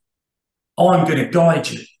 I'm going to guide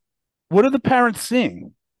you. What are the parents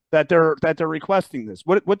seeing that they're requesting this?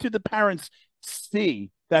 What do the parents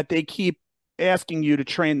see that they keep asking you to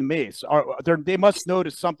train the mace? They must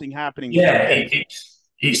notice something happening with their Yeah, kids.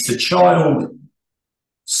 it's the child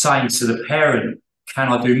saying to the parent, "Can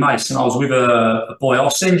I do mace?" And I was with a boy. I'll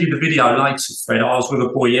send you the video later, Fred. I was with a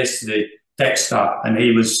boy yesterday, Dexter, and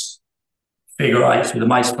he was figure eights with a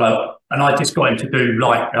mace blow, and I just got him to do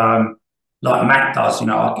like Matt does.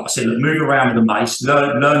 I said, "Look, move around with the mace,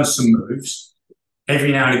 learn some moves.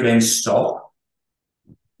 Every now and again, stop,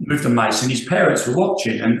 move the mace." And his parents were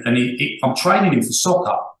watching, and I'm training him for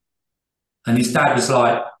soccer, and his dad was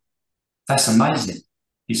like, "That's amazing."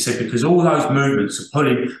 He said, because all those movements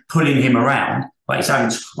are pulling him around, but he's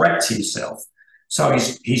having to correct himself. So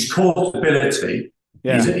his core ability,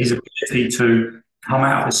 Yeah. his ability to come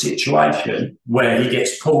out of a situation where he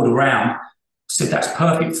gets pulled around, said that's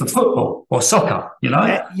perfect for football or soccer.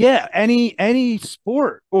 Yeah, any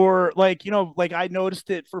sport, or like I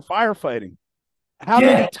noticed it for firefighting. How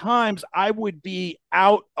many Yeah, times I would be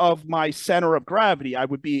out of my center of gravity? I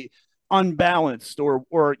would be unbalanced, or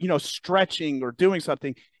stretching or doing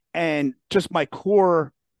something, and just my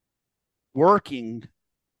core working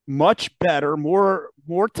much better, more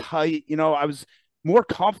tight. I was more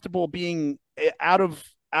comfortable being out of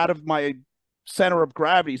my center of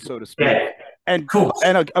gravity, so to speak. yeah, And of course.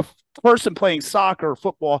 a person playing soccer or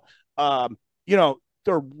football,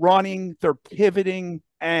 they're running, they're pivoting,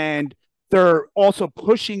 and they're also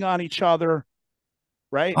pushing on each other,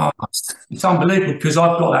 right? Oh, it's unbelievable because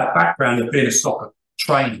I've got that background of being a soccer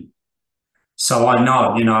trainer. So I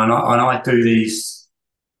know, and I do these,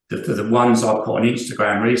 the ones I put on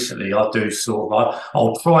Instagram recently, I do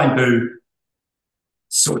I'll try and do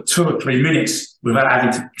sort of 2 or 3 minutes without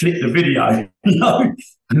having to click the video,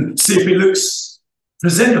 and see if it looks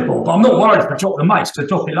presentable. But I'm not worried if I drop the mace, because I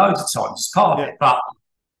drop it loads of times. It's part of it. But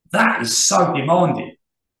that is so demanding.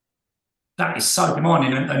 That is so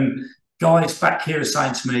demanding. And guys back here are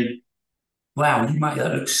saying to me, wow, you make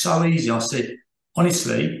that look so easy. I said,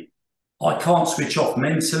 honestly, I can't switch off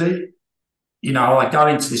mentally. I go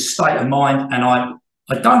into this state of mind, and I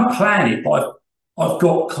don't plan it, but I've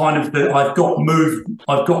got I've got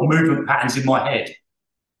movement patterns in my head.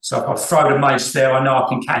 So if I throw the mace there, I know I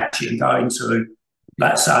can catch it and go into,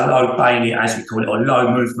 let's say, a low bayonet, as we call it, or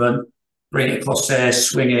low movement, bring it across there,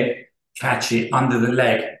 swing it, catch it under the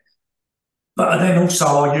leg. But then also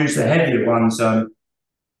I'll use the heavier ones, for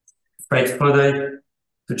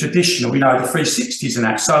the traditional, the 360s and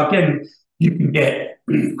that. So again, you can get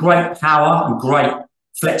great power and great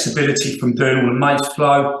flexibility from doing all the mace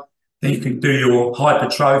flow. Then you can do your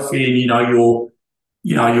hypertrophy and your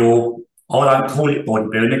I don't call it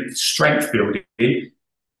bodybuilding, strength building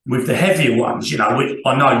with the heavier ones. Which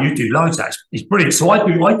I know you do loads of. It's brilliant. So I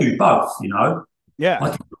do both. Yeah.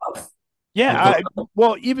 I do both. Yeah.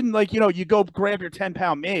 Well, even you go grab your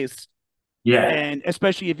 10-pound mace. Yeah. And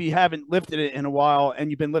especially if you haven't lifted it in a while and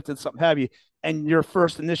you've been lifting something heavy, and your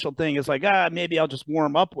first initial thing is like, maybe I'll just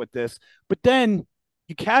warm up with this. But then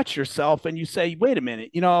you catch yourself and you say, wait a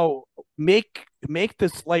minute, make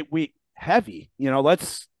this lightweight heavy.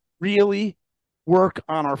 Let's really work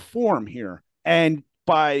on our form here. And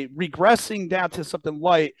by regressing down to something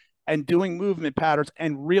light and doing movement patterns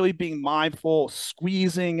and really being mindful,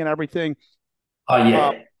 squeezing and everything. Oh,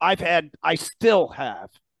 yeah. I still have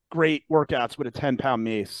great workouts with a 10-pound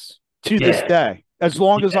mace to this day, as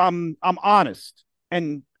long as I'm honest.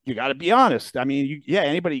 And you got to be honest. I mean,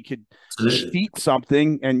 anybody could cheat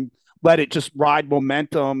something and let it just ride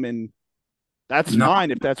momentum, and that's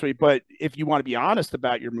fine if that's what. But if you want to be honest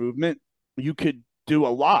about your movement, you could do a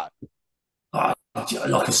lot. Like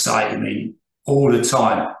I say, I mean, all the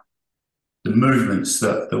time, the movements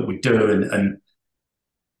that we do, and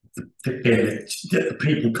the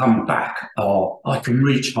people coming back, I can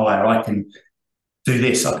reach higher, I can do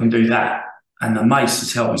this, I can do that, and the mace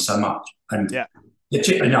has helped me so much. And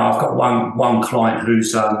I've got one client who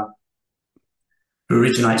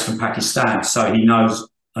originates from Pakistan, so he knows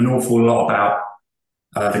an awful lot about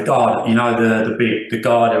the Garda, the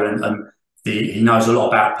Garda, and he knows a lot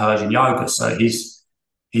about Persian yoga. So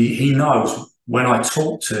he knows when I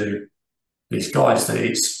talk to these guys that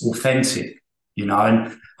it's authentic, and I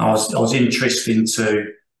was interested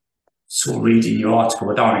into sort of reading your article.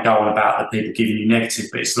 I don't want to go on about the people giving you negative,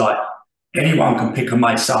 but it's like anyone can pick a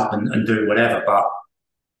mace up and do whatever. But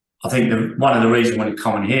I think one of the reasons when you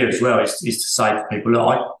come in here as well is to say to people,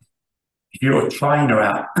 look, if you're a trainer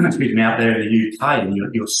out there in the UK and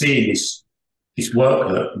you're seeing this work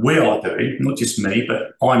that we are doing, not just me,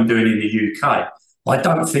 but I'm doing in the UK, I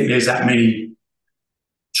don't think there's that many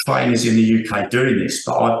trainers in the UK doing this,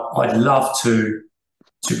 but I'd love to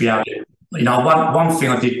be able to, one thing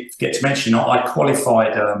I did forget to mention, I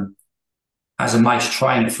qualified as a mace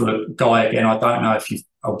trainer for a guy, again, I don't know if you've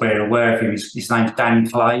been aware of him, his name's Dan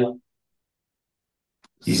Clay.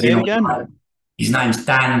 Say it again? His name's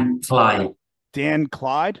Dan Clay. Dan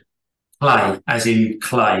Clyde? Clay, as in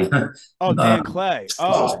clay. Oh, Dan Clay.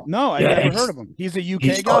 Oh, no, I never heard of him. He's a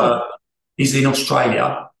UK guy? He's in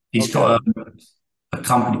Australia. He's got a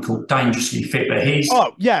company called Dangerously Fit, but he's...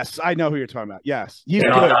 Oh, yes, I know who you're talking about. Yes, he's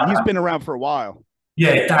good. He's been around for a while.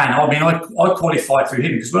 Yeah, Dan. I mean, I qualified through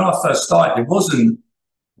him because when I first started, there wasn't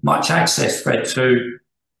much access, Fred, to,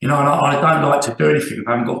 and I don't like to do anything if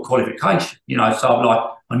I haven't got a qualification, so I'm like,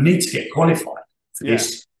 I need to get qualified for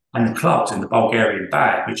this, and the clubs and the Bulgarian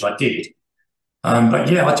bag, which I did. But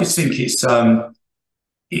yeah, I just think it's a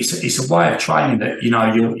way of training that,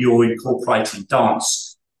 you're incorporating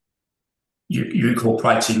dance, you're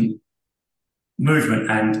incorporating movement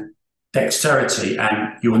and dexterity,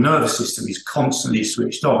 and your nervous system is constantly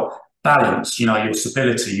switched on. Balance, your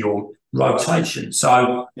stability, your rotation.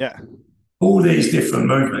 So all these different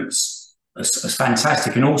movements are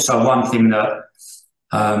fantastic. And also one thing that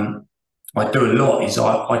I do a lot is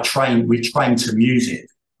we train to music.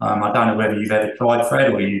 I don't know whether you've ever tried,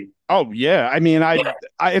 Fred, or you. Oh yeah, I mean,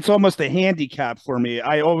 it's almost a handicap for me.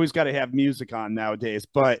 I always got to have music on nowadays,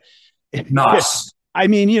 but nice. I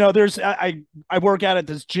mean, there's I work out at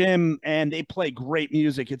this gym and they play great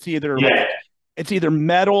music. It's either it's either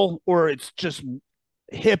metal or it's just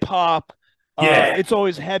hip hop. It's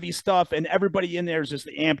always heavy stuff, and everybody in there is just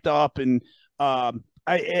amped up. And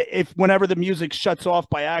if whenever the music shuts off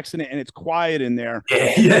by accident and it's quiet in there,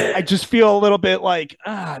 Yeah, yeah, I just feel a little bit like,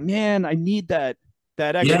 man, I need that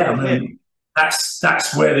yeah. extra I hit. mean,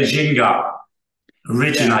 that's where the Ginga Yeah.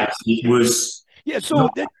 originated. It was Yeah, so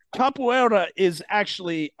not. the capoeira is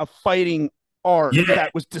actually a fighting art Yeah,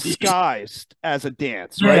 that was it, disguised as a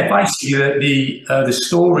dance, right? yeah. Basically, the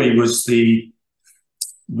story was the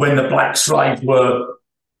when the black slaves were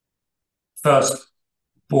first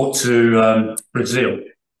brought to Brazil,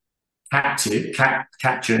 captured.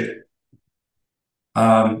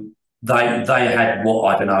 They had what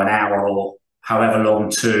I don't know, an hour or however long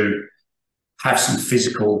to have some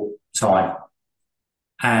physical time.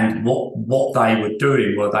 And what they were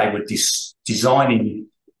doing were they were designing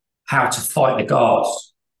how to fight the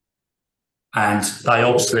guards, and they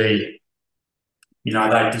obviously,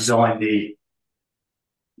 they designed they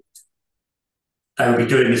would be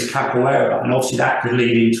doing this capoeira, and obviously that could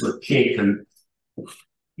lead into a kick and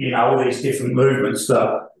all these different movements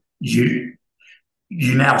that you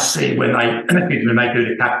now see when they when they do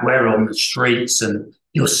the capoeira on the streets, and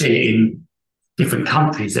you'll see it in different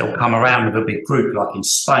countries. They'll come around with a big group, like in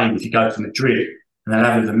Spain, if you go to Madrid, and they'll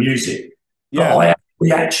have the music. Yeah. But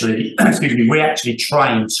we actually, excuse me, we actually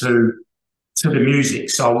train to the music.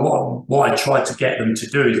 So what I try to get them to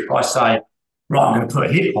do is if I say, right, I'm going to put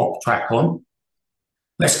a hip hop track on,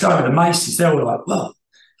 let's go to the Maces. They're like, well,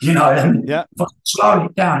 and Yeah. slow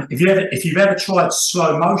it down. If you've ever tried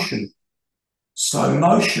slow motion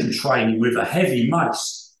training with a heavy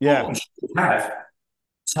mace, Yeah. I'm sure you have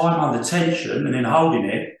time under tension and then holding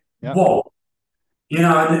it. Yeah. Whoa,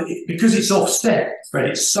 because it's offset, Fred.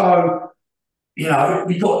 It's so you've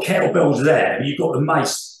got kettlebells there, and you've got the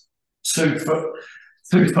mace 2 foot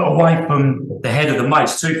away from the head of the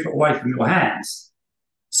mace, 2 foot away from your hands.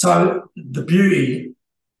 So the beauty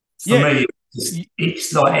for me is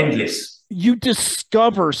it's like endless. You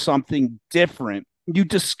discover something different. You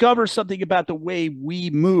discover something about the way we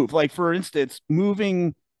move. Like, for instance,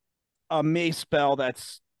 moving a mace bell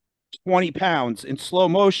that's 20 pounds in slow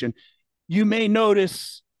motion, you may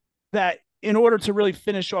notice that in order to really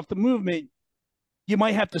finish off the movement, you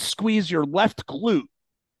might have to squeeze your left glute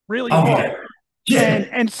really hard. Yeah.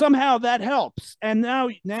 And somehow that helps. And now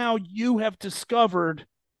you have discovered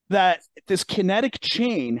that this kinetic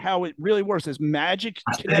chain, how it really works, this magic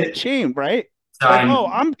kinetic chain, right? Like,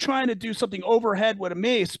 I'm trying to do something overhead with a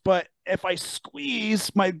mace, but if I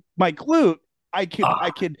squeeze my glute, I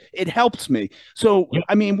could it helps me. So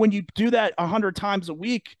I mean, when you do that 100 times a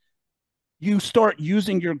week, you start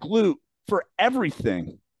using your glute for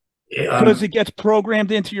everything because it gets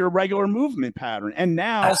programmed into your regular movement pattern. And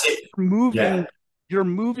now you're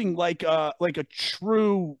moving like a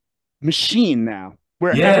true machine now,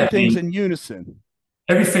 where everything's in unison.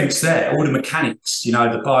 Everything's there, all the mechanics, the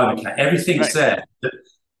biomechanics, everything's there.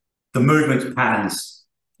 The movement patterns,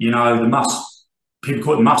 the muscle. People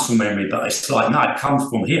call it muscle memory, but it's like, no, it comes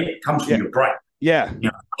from here. It comes from your brain. Yeah.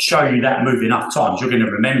 I show you that move enough times, you're going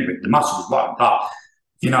to remember it. The muscles won't. But,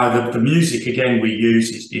 the music, again, we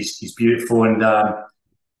use is beautiful. And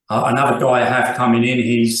another guy I have coming in,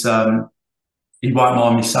 he won't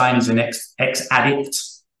mind me saying he's an ex-addict.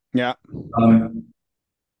 Yeah. And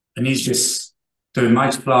he's just doing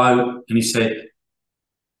mace flow. And he said,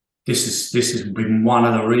 this has been one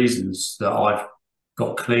of the reasons that I've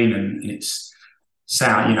got clean, and it's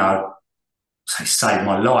saved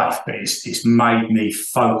my life, but it's made me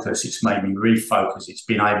focus. It's made me refocus. It's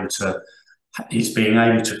being able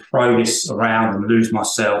to throw this around and lose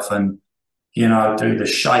myself, and do the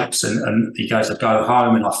shapes. And he goes, I go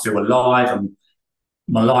home and I feel alive, and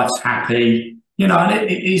my life's happy. And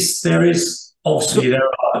there is obviously there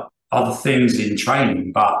are other things in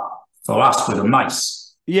training, but for us with a mace.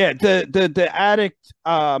 Yeah, the addict.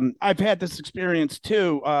 I've had this experience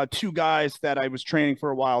too. Two guys that I was training for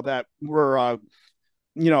a while that were, I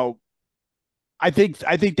think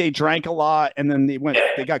they drank a lot and then they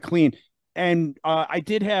got clean. And I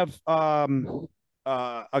did have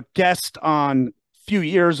a guest on a few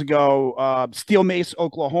years ago, Steel Mace,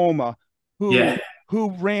 Oklahoma,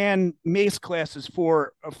 who ran mace classes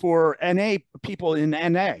for NA people in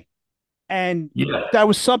NA. And that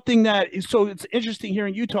was something so it's interesting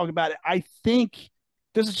hearing you talk about it. I think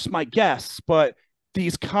this is just my guess, but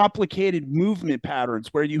these complicated movement patterns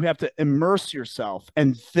where you have to immerse yourself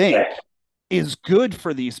and think is good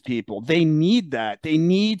for these people. They need that. They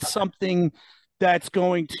need something that's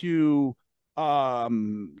going to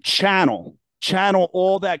channel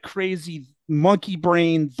all that crazy monkey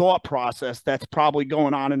brain thought process that's probably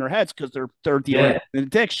going on in their heads because they're dealing with an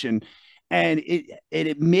addiction. And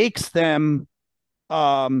it makes them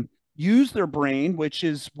use their brain, which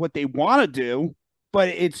is what they want to do, but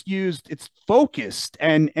it's focused,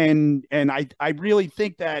 and I really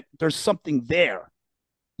think that there's something there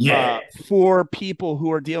Yeah, for people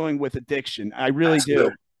who are dealing with addiction. I really do.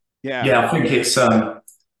 absolutely. Yeah. Yeah, I think it's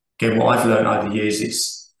again what I've learned over the years.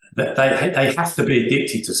 It's that they have to be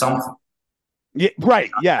addicted to something, Yeah.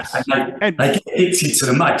 Right. and Yes. And they get addicted to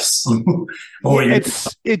the mace. yeah, or in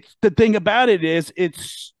it's the thing about it is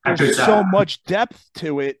how there's good's that? so much depth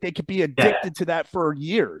to it. They could be Yeah, addicted to that for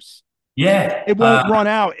years. yeah, It won't run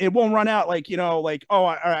out. It won't run out like, like, oh,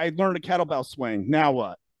 I learned a kettlebell swing. Now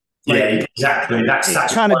what? yeah, Like exactly.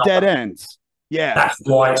 it kind of dead ends. Yeah. That's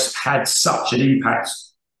why it's had such an impact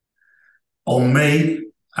on me,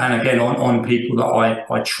 and again on people that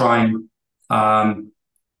I train. And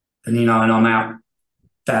and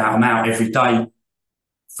I'm out every day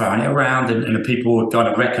throwing it around, and the people are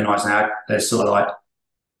going to recognise now. They're sort of like, "Are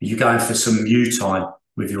you going for some you time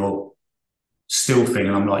with your still thing?"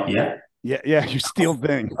 And I'm like, "Yeah, Yeah. Yeah. Your steel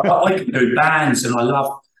thing. I can do bands, and I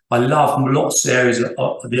love lots of areas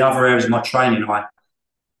of the other areas of my training. I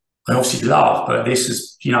obviously love, but this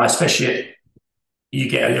is especially you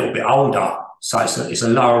get a little bit older, so it's a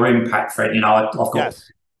lower impact for it.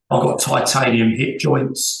 Yes. I've got titanium hip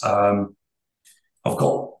joints. I've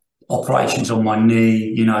got operations on my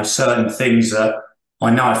knee. Certain things that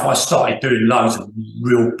I know if I started doing loads of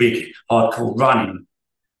real big hardcore running,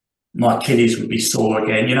 my Achilles would be sore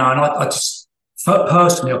again. And I just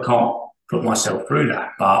personally I can't put myself through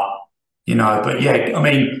that. But yeah, I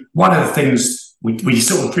mean, one of the things we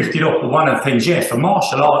sort of drifted off, but one of the things, yeah, for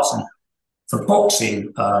martial arts and for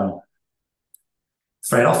boxing,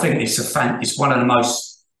 Fred, I think it's one of the most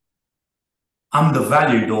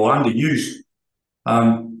undervalued or underused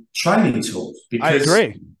training tools I because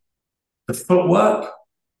agree. the footwork,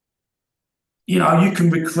 you can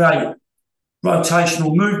recreate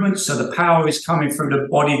rotational movements, so the power is coming through the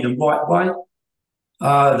body the right way.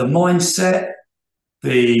 The mindset,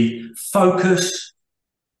 the focus,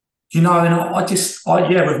 and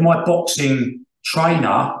with my boxing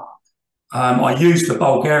trainer, I used the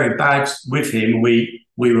Bulgarian bags with him. We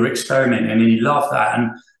were experimenting, and he loved that.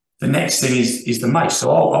 And the next thing is the mace.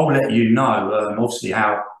 So I'll let you know, obviously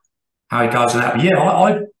how it goes on that. But yeah,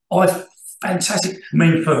 I fantastic. I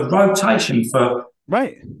mean, for rotation, for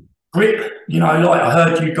Right. grip, like I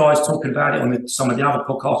heard you guys talking about it on some of the other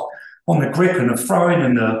podcasts on the grip and the throwing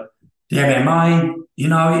and the MMA.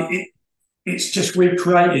 It's just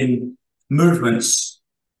recreating movements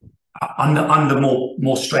under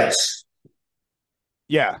more stress.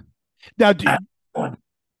 Yeah. Now,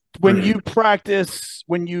 when Brilliant. you practice,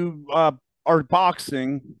 when you are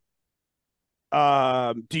boxing,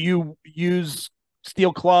 do you use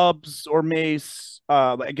steel clubs or mace,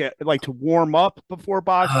 like to warm up before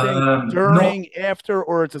boxing, Not during, after,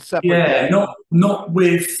 or it's a separate Yeah, thing? not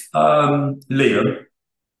with Liam,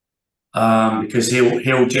 because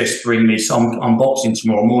he'll just bring me. So I'm boxing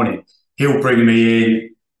tomorrow morning. He'll bring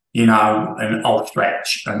me in, and I'll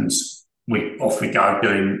stretch, and we go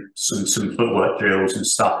doing some footwork drills and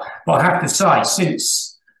stuff. But I have to say,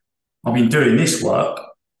 since I've been doing this work,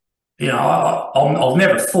 I've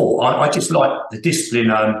never fought. I just like the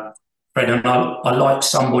discipline, Fred, and I like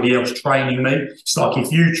somebody else training me. It's like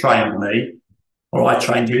if you trained me or I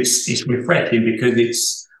trained you, it's refreshing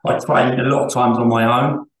because I train a lot of times on my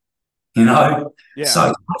own, Yeah.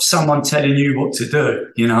 So someone telling you what to do.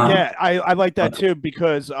 Yeah, I like that too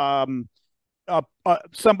because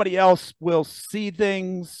somebody else will see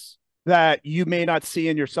things that you may not see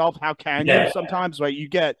in yourself. How can you Yeah, sometimes, right?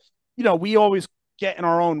 We always get in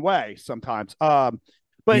our own way sometimes. But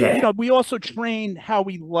yeah, we also train how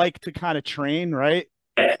we like to kind of train, right?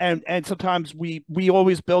 yeah. And sometimes we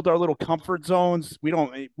always build our little comfort zones. We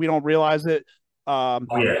don't realize it. Oh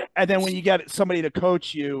yeah, And then when you get somebody to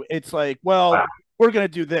coach you, it's like, well, wow. we're gonna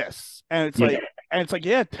do this, Yeah, and it's like,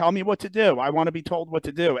 yeah, tell me what to do. I want to be told what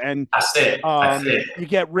to do. And that's it. That's it. you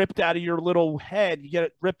get ripped out of your little head, you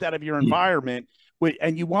get ripped out of your Yeah, environment,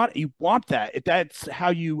 and you want that. That's how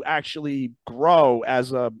you actually grow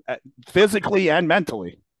as a physically and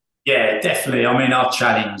mentally. yeah, definitely. I mean, I've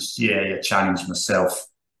challenged myself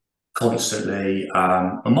constantly.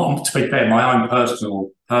 To be fair, my own personal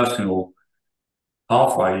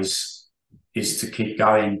pathways is to keep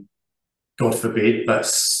going, God forbid, but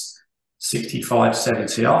 65,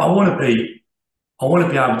 70. I want to be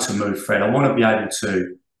able to move, Fred. I want to be able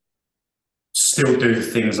to still do the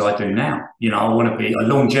things I do now. I want to be,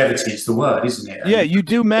 longevity is the word, isn't it? Yeah, And you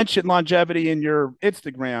do mention longevity in your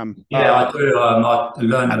Instagram. yeah, I do. I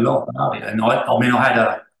learned a lot about it. And I mean,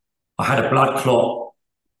 I had a blood clot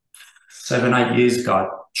 7, 8 years ago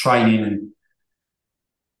training, and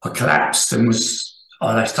I collapsed and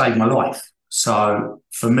they saved my life. So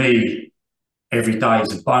for me, every day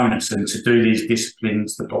is a bonus. And to do these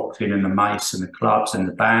disciplines, the boxing and the mace and the clubs and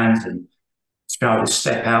the bands, and to be able to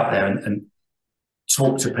step out there and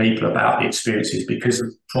talk to people about the experiences, because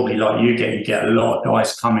probably like you get a lot of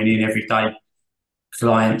guys coming in every day,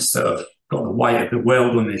 clients that have got the weight of the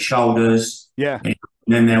world on their shoulders. Yeah. And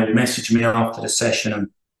then they'll message me after the session and,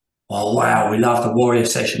 oh, wow, we love the warrior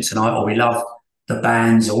session tonight, or we love the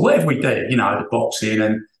bands, or whatever we do, you know, the boxing.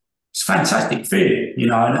 And it's a fantastic feeling, you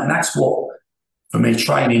know, and that's what, for me,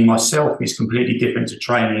 training myself is completely different to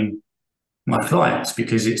training my clients,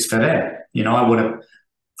 because it's for them. You know, I want to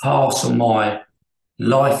pass on my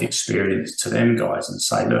life experience to them guys and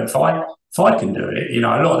say, look, if I can do it, you know,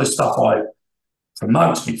 a lot of the stuff I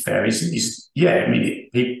promote, to be fair, is yeah, I mean,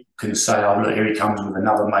 people can say, oh, look, here he comes with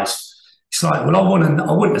another Mace. It's like, well, I want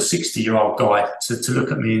a 60-year-old guy to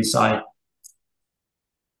look at me and say,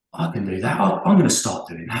 I can do that. I'm going to start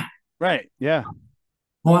doing that. Right. Yeah.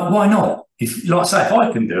 Why not? If, like I say, if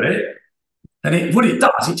I can do it, and what it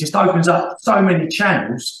does, it just opens up so many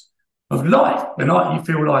channels of life, and you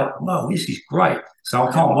feel like, wow, this is great. So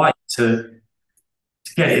I can't wait to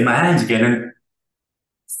get it in my hands again and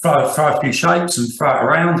throw a few shapes and throw it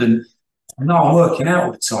around. And I know I'm working out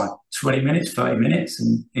all the time, 20 minutes, 30 minutes,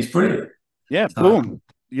 and it's brilliant. Yeah, so, boom.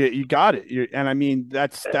 You got it. And I mean,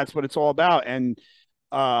 that's what it's all about. And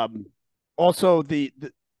also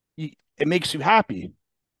it makes you happy.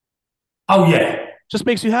 Oh yeah, just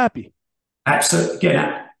makes you happy. Absolutely.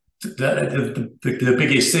 Yeah. The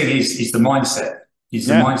biggest thing is the mindset. Is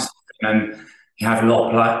the mindset, and you have a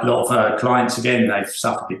lot of clients again. They've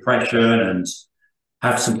suffered depression, and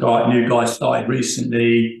have some new guys started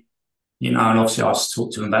recently. You know, and obviously I've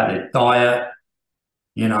talked to them about their diet.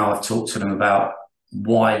 You know, I've talked to them about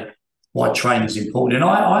why training is important. And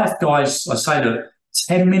I have guys. I say that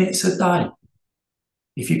 10 minutes a day.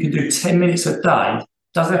 If you can do 10 minutes a day,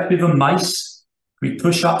 doesn't have to be a mace. It can be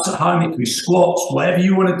push-ups at home, it can be squats, whatever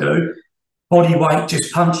you want to do. Body weight,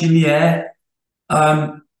 just punch in the air.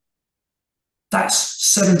 That's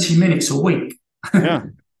 70 minutes a week. Yeah.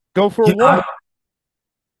 Go for a walk.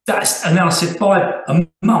 And then I said, by a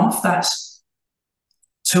month, that's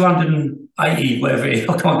 280, whatever it is.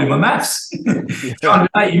 I can't do my maths.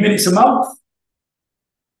 280 minutes a month.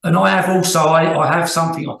 And I have also, I have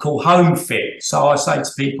something I call home fit. So I say to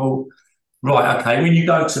people, right, okay, when you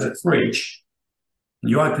go to the fridge and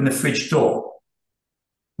you open the fridge door,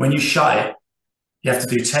 when you shut it, you have to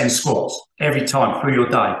do 10 squats every time through your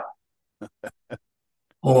day.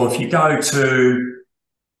 Or if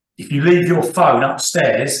you leave your phone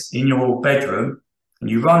upstairs in your bedroom and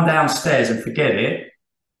you run downstairs and forget it,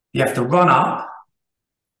 you have to run up,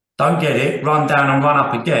 don't get it, run down and run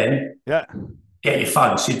up again. Yeah. Get your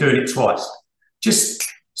phone. So you're doing it twice. Just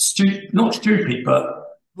not stupid, but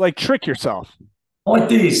like trick yourself.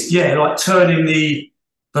 Ideas, yeah, like turning the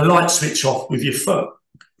light switch off with your foot.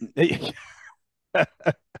 I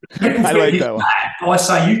like that one. I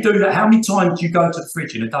say, you do that. How many times do you go to the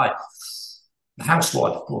fridge in a day? The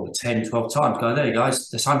housewife, 10, 12 times. Go, there you go.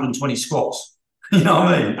 There's 120 squats. You know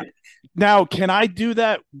what I mean? Now, can I do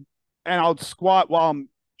that and I'll squat while I'm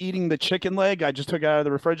eating the chicken leg I just took out of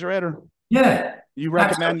the refrigerator? Yeah. You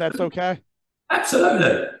recommend that's okay?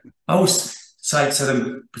 Absolutely. I always say to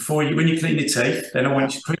them, when you clean your teeth, then I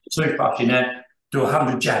want you to put your toothbrush in there, do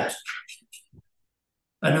 100 jabs.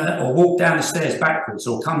 Or walk down the stairs backwards,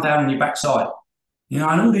 or come down on your backside. You know,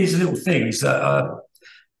 and all these little things that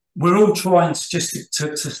we're all trying to just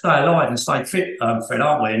to stay alive and stay fit, Fred,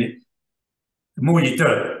 aren't we? And the more you do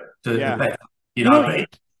it, the better. You know, but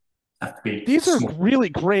it have to be these small. Are really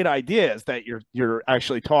great ideas that you're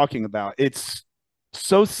actually talking about. It's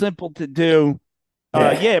so simple to do.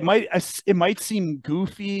 It might seem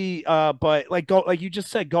goofy, but like you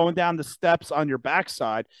just said, going down the steps on your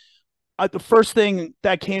backside. The first thing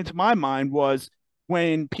that came to my mind was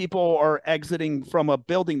when people are exiting from a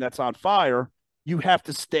building that's on fire, you have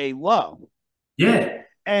to stay low. Yeah.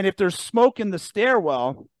 And if there's smoke in the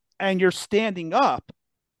stairwell and you're standing up,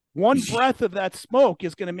 one breath of that smoke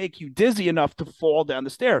is going to make you dizzy enough to fall down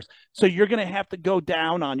the stairs. So you're going to have to go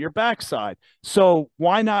down on your backside. So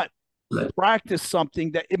why not practice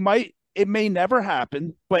something that it may never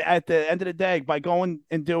happen, but at the end of the day, by going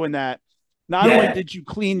and doing that, not only did you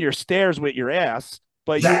clean your stairs with your ass,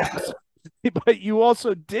 but you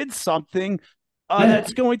also did something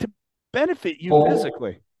that's going to benefit you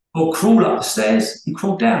physically. Or crawl up the stairs and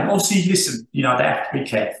crawl down. Obviously, listen, you know, they have to be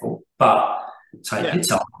careful, but take your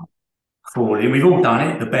time. Crawling. We've all done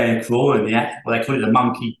it, the bear crawl and they call it the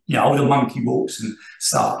monkey, you know, all the monkey walks and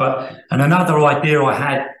stuff. And another idea I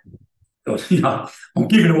had, you know, I'm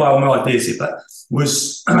giving away all my ideas here, but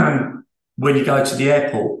was when you go to the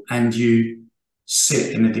airport and you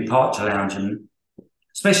sit in the departure lounge, and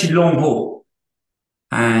especially long haul,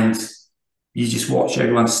 and you just watch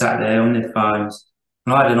everyone sat there on their phones.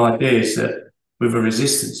 And I had an idea is that with a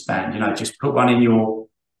resistance band, just put one in your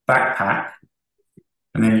backpack,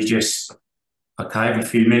 and then you just, okay, every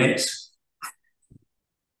few minutes,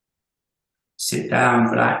 sit down,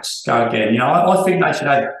 relax, go again. I think they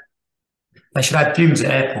should have gyms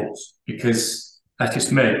at airports, because that's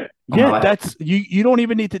just me. Yeah, that's you don't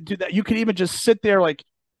even need to do that. You can even just sit there like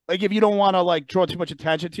if you don't want to like draw too much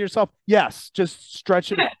attention to yourself, yes, just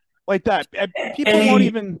stretch it like that. And people won't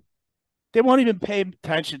even pay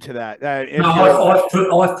attention to that.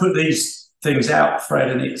 I've put these things out, Fred,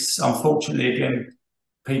 and it's unfortunately again,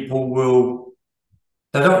 they don't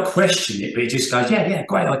question it, but it just goes, yeah,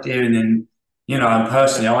 great idea. And then, and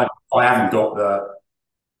personally, I haven't got the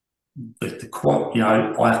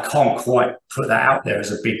I can't quite put that out there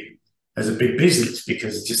as a big business,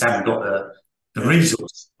 because I just haven't got the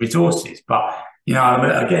resources. But,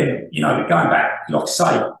 again, going back, like I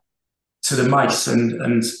say, to the Mace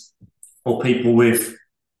and or people with,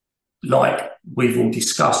 like we've all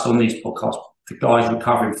discussed on these podcasts, the guys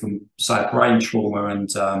recovering from, say, brain trauma and,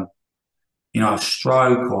 a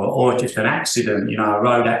stroke or just an accident, a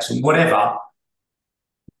road accident, whatever,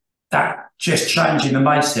 that just changing the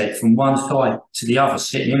Mace head from one side to the other,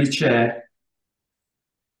 sitting in a chair,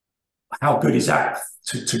 how good is that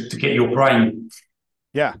to get your brain?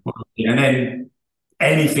 Yeah. And then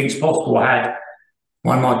anything's possible. I had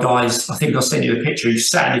one of my guys, I think I sent you the picture, he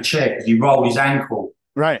sat in a chair because he rolled his ankle.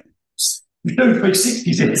 Right.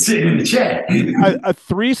 360s sitting in the chair. A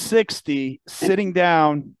 360 sitting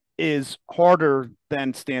down is harder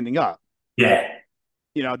than standing up. Yeah.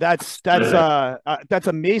 That's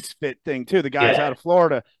a Mace fit thing too. The guys out of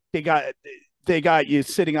Florida, they got you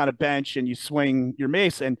sitting on a bench and you swing your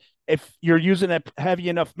Mace. And if you're using a heavy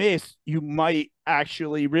enough Mace, you might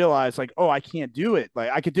actually realize like, oh, I can't do it. Like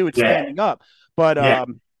I could do it standing up. But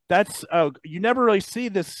that's you never really see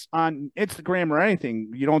this on Instagram or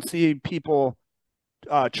anything. You don't see people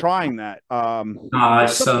trying that. No,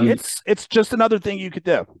 it's just another thing you could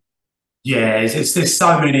do. Yeah, there's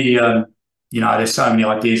so many there's so many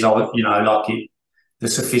ideas of the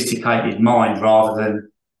sophisticated mind rather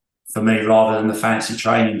than the fancy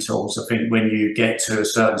training tools. I think when you get to a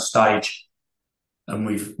certain stage, and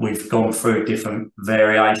we've gone through different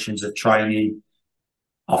variations of training,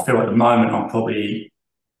 I feel at the moment I'm probably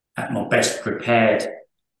at my best prepared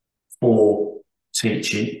for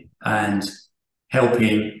teaching and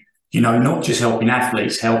helping, not just helping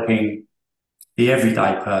athletes, helping the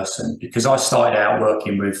everyday person. Because I started out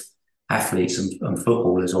working with athletes and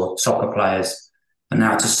footballers or soccer players, and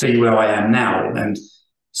now to see where I am now, and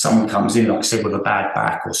someone comes in, like I said, with a bad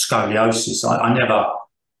back or scoliosis,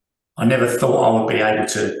 I never thought I would be able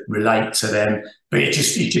to relate to them. But it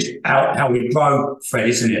just how we grow, Fred,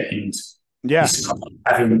 isn't it? And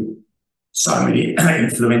having so many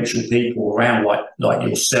influential people around, like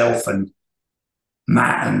yourself and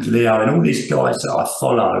Matt and Leo and all these guys that I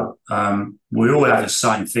follow, we all have the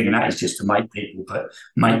same thing, and that is just to make people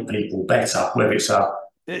better. Whether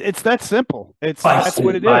it's that simple. That's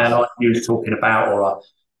what it is. Like you were talking about, or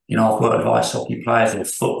I've worked with ice hockey players or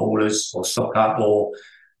footballers or soccer or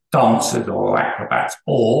dancers or acrobats,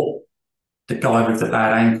 or the guy with the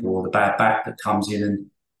bad ankle or the bad back that comes in and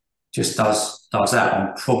just does that.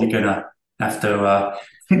 I'm probably gonna have to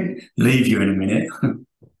leave you in a minute.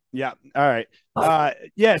 Yeah. All right.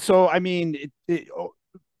 So I mean,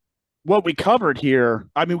 what we covered here,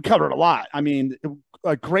 we covered a lot.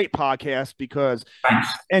 A great podcast, because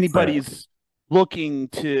anybody's looking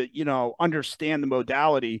to, understand the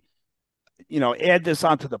modality, add this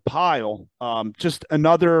onto the pile. Just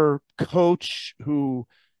another coach who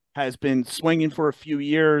has been swinging for a few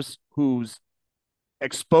years, who's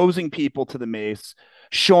exposing people to the Mace.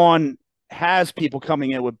 Sean has people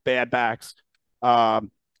coming in with bad backs,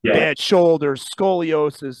 bad shoulders,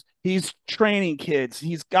 scoliosis. He's training kids.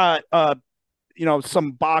 He's got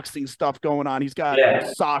some boxing stuff going on. He's got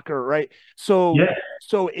soccer, right? So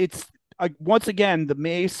it's once again, the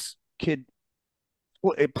Mace could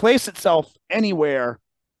place itself anywhere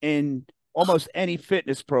in almost any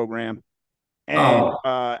fitness program. And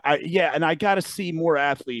I got to see more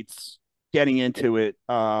athletes getting into it.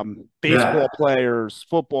 Baseball players,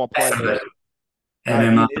 football players.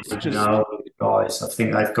 MMA, guys, I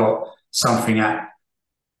think they've got something that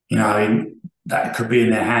could be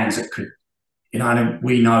in their hands. That could, and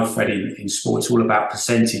we know, Fred, in sport, it's all about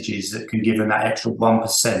percentages that can give them that extra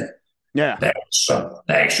 1%. Yeah, that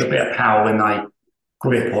extra bit of power when they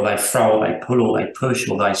grip or they throw or they pull or they push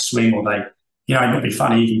or they swing or they, you know, not be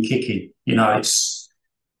funny, even kicking. You know, it's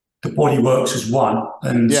the body works as one,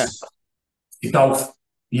 and Yeah. the golf,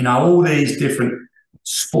 you know, all these different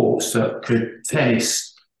sports that could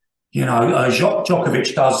tennis. You know,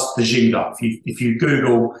 Djokovic does the Ginga. If you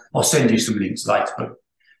Google, I'll send you some links later. But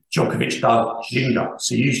Djokovic does Ginga,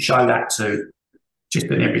 so you show that to just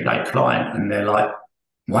an everyday client, and they're like,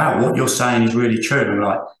 "Wow, what you're saying is really true." And I'm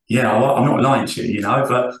like, "Yeah, I'm not lying to you, you know."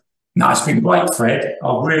 But no, it's been great, Fred.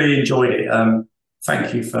 I've really enjoyed it.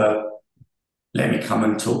 Thank you for letting me come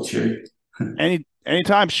and talk to you.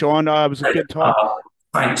 Anytime, Sean. It was a good talk.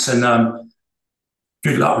 Thanks, and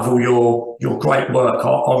good luck with all your great work.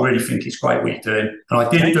 I really think it's great what you're doing. And I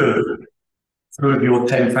did do 2 of your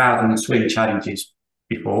 10,000 swing challenges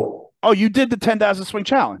before. Oh, you did the 10,000 swing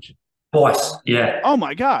challenge? Twice, yeah. Oh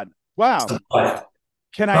my God! Wow. Twice.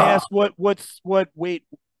 Can I ask what weight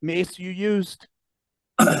mace you used?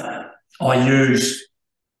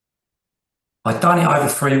 I've done it over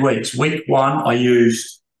 3 weeks. Week 1, I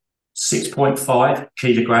used 6.5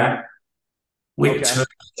 kilogram. Week 2,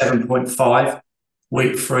 7.5.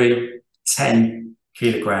 Week 3, 10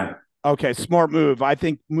 kilogram. Okay, smart move. I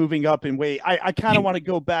think moving up in weight, I kind of want to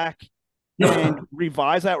go back and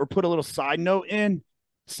revise that or put a little side note in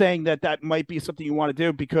saying that might be something you want to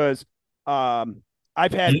do, because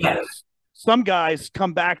I've had some guys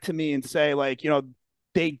come back to me and say, like, you know,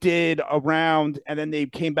 they did a round and then they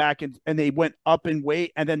came back and they went up in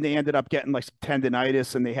weight and then they ended up getting like some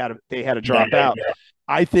tendonitis and they had to drop out.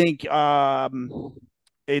 I think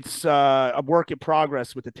it's a work in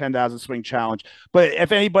progress with the 10,000 swing challenge. But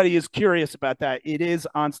if anybody is curious about that, it is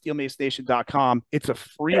on steelmacenation.com. It's a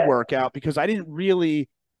free workout, because I didn't really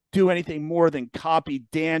do anything more than copy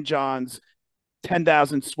Dan John's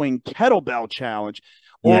 10,000 swing kettlebell challenge.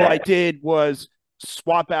 All I did was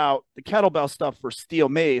swap out the kettlebell stuff for steel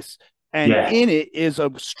mace. And in it is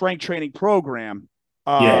a strength training program,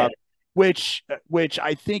 which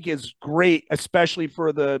I think is great, especially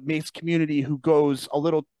for the mace community who goes a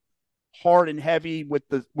little hard and heavy with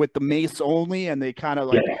the mace only, and they kind of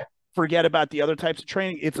like forget about the other types of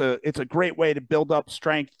training. It's a great way to build up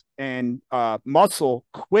strength and muscle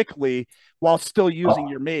quickly while still using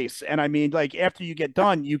your mace. And I mean, like, after you get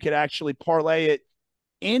done, you could actually parlay it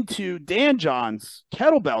into Dan John's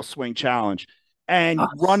kettlebell swing challenge and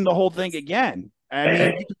run the whole thing again. I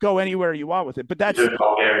mean, you could go anywhere you want with it, but that's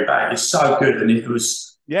Bulgarian bag. It's so good, and it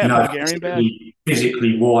was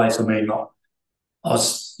physically wise. I mean, I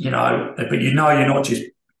was, you know, but you know, you're not just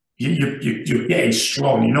you're getting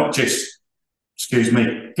strong. You're not just, excuse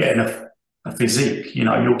me, getting a physique. You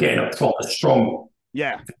know, you're getting a proper strong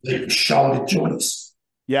physique, shoulder joints.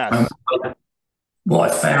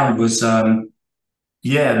 What I found was, I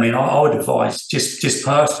mean, I would advise just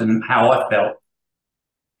personally how I felt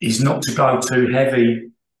is not to go too heavy.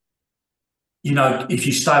 You know, if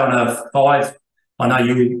you stay on a 5, I know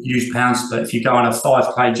you use pounds, but if you go on a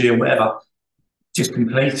 5 kg or whatever, just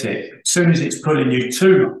complete it. As soon as it's pulling you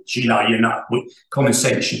too much, you know, common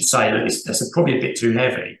sense should say that that's probably a bit too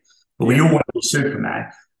heavy. But we all want to be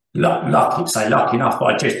Superman. Lucky enough,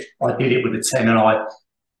 but I did it with a 10, and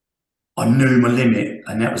I knew my limit,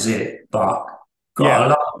 and that was it. But I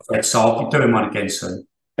love it, so I'll be doing one again soon.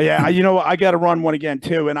 Yeah, you know, I got to run one again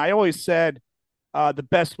too. And I always said the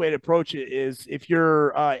best way to approach it is if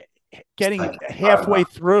you're getting halfway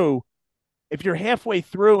through. If you're halfway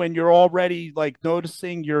through and you're already like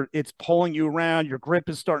noticing it's pulling you around, your grip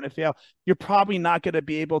is starting to fail, you're probably not going to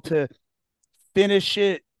be able to finish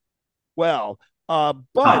it well.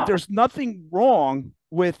 But there's nothing wrong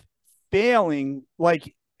with failing.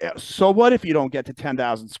 Like, so what if you don't get to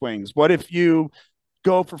 10,000 swings? What if you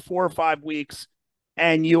go for 4 or 5 weeks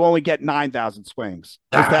and you only get 9,000 swings?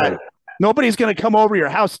 Nobody's going to come over your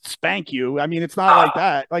house and spank you. I mean, it's not like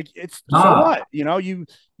that. Like, it's so what, you know, you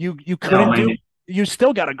couldn't you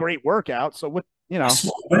still got a great workout. So what, you know,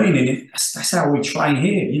 that's how we train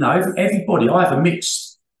here. You know, everybody, I have a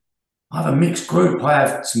mixed group. I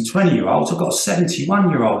have some 20-year-olds. I've got a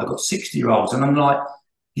 71-year-old. I've got 60-year-olds. And I'm like,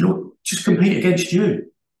 you'll just compete against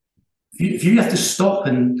you. If you have to stop,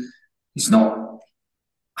 and it's not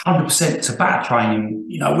 100% Tabata training,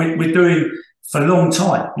 you know, we're doing for a long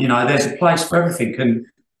time. You know, there's a place for everything, and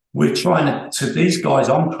we're trying to these guys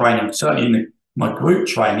I'm training, certainly in my group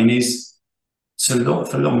training, is to look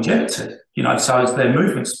for longevity. You know, so as their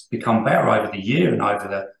movements become better over the year and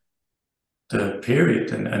over the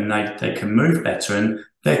period, and they can move better, and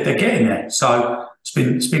they're getting there. So it's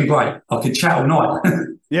been great. I could chat all night.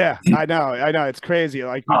 Yeah, I know, it's crazy.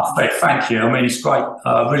 Like, thank you. I mean, it's great.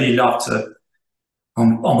 I really love to.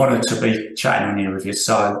 I'm honoured to be chatting on here with you.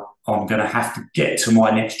 So I'm going to have to get to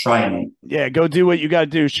my next training. Yeah, go do what you got to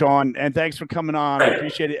do, Sean. And thanks for coming on. I Great.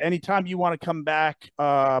 appreciate it. Anytime you want to come back,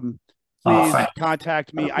 Oh, please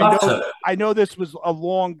contact me. I'd love to. I know this was a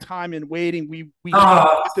long time in waiting. We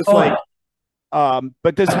Oh, did this fine.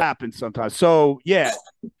 but this happens sometimes. So yeah,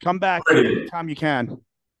 come back Brilliant. anytime you can.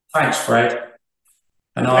 Thanks, Fred.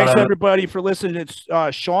 And Thanks everybody for listening. It's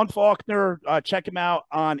Sean Faulkner. Check him out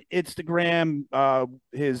on Instagram.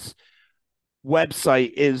 His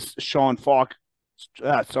website is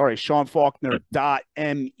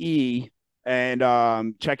SeanFaulkner.me,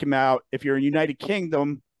 and check him out. If you're in United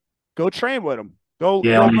Kingdom, go train with him. Go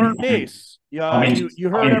learn Mace. You heard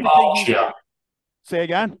everything. Berkshire. Say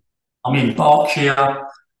again. I'm in Berkshire,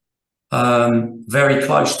 very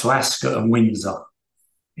close to Ascot and Windsor.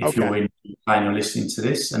 If you're in Spain or listening to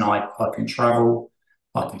this, and I can travel,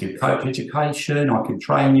 I can do coach education, I can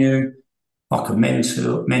train you, I can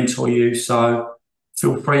mentor you. So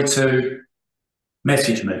feel free to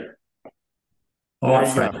message me. All right,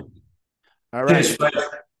 Fred. All right. Cheers, Fred.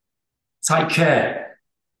 Take care.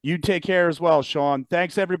 You take care as well, Sean.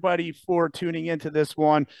 Thanks everybody for tuning into this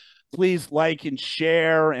one. Please like and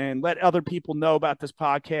share and let other people know about this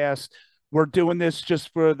podcast. We're doing this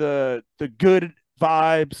just for the good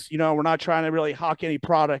vibes. You know, we're not trying to really hawk any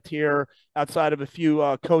product here outside of a few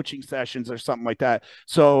coaching sessions or something like that.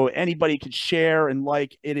 So anybody can share and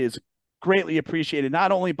like. It is greatly appreciated,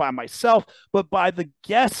 not only by myself, but by the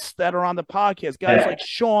guests that are on the podcast, guys like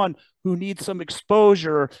Sean, who need some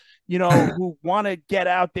exposure, you know, who want to get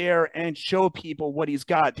out there and show people what he's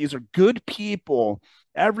got. These are good people.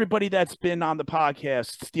 Everybody that's been on the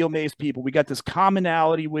podcast, Steel Mace people, we got this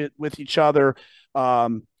commonality with each other.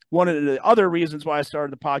 One of the other reasons why I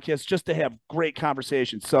started the podcast, just to have great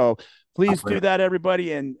conversations. So please do that,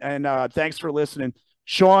 everybody. And thanks for listening.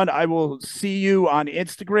 Sean, I will see you on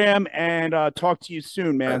Instagram and talk to you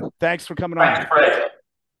soon, man. Thanks for coming on. Fred.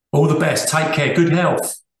 All the best. Take care. Good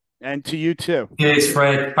health. And to you too. Cheers,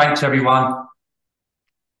 Fred. Thanks, everyone.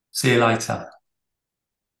 See you later.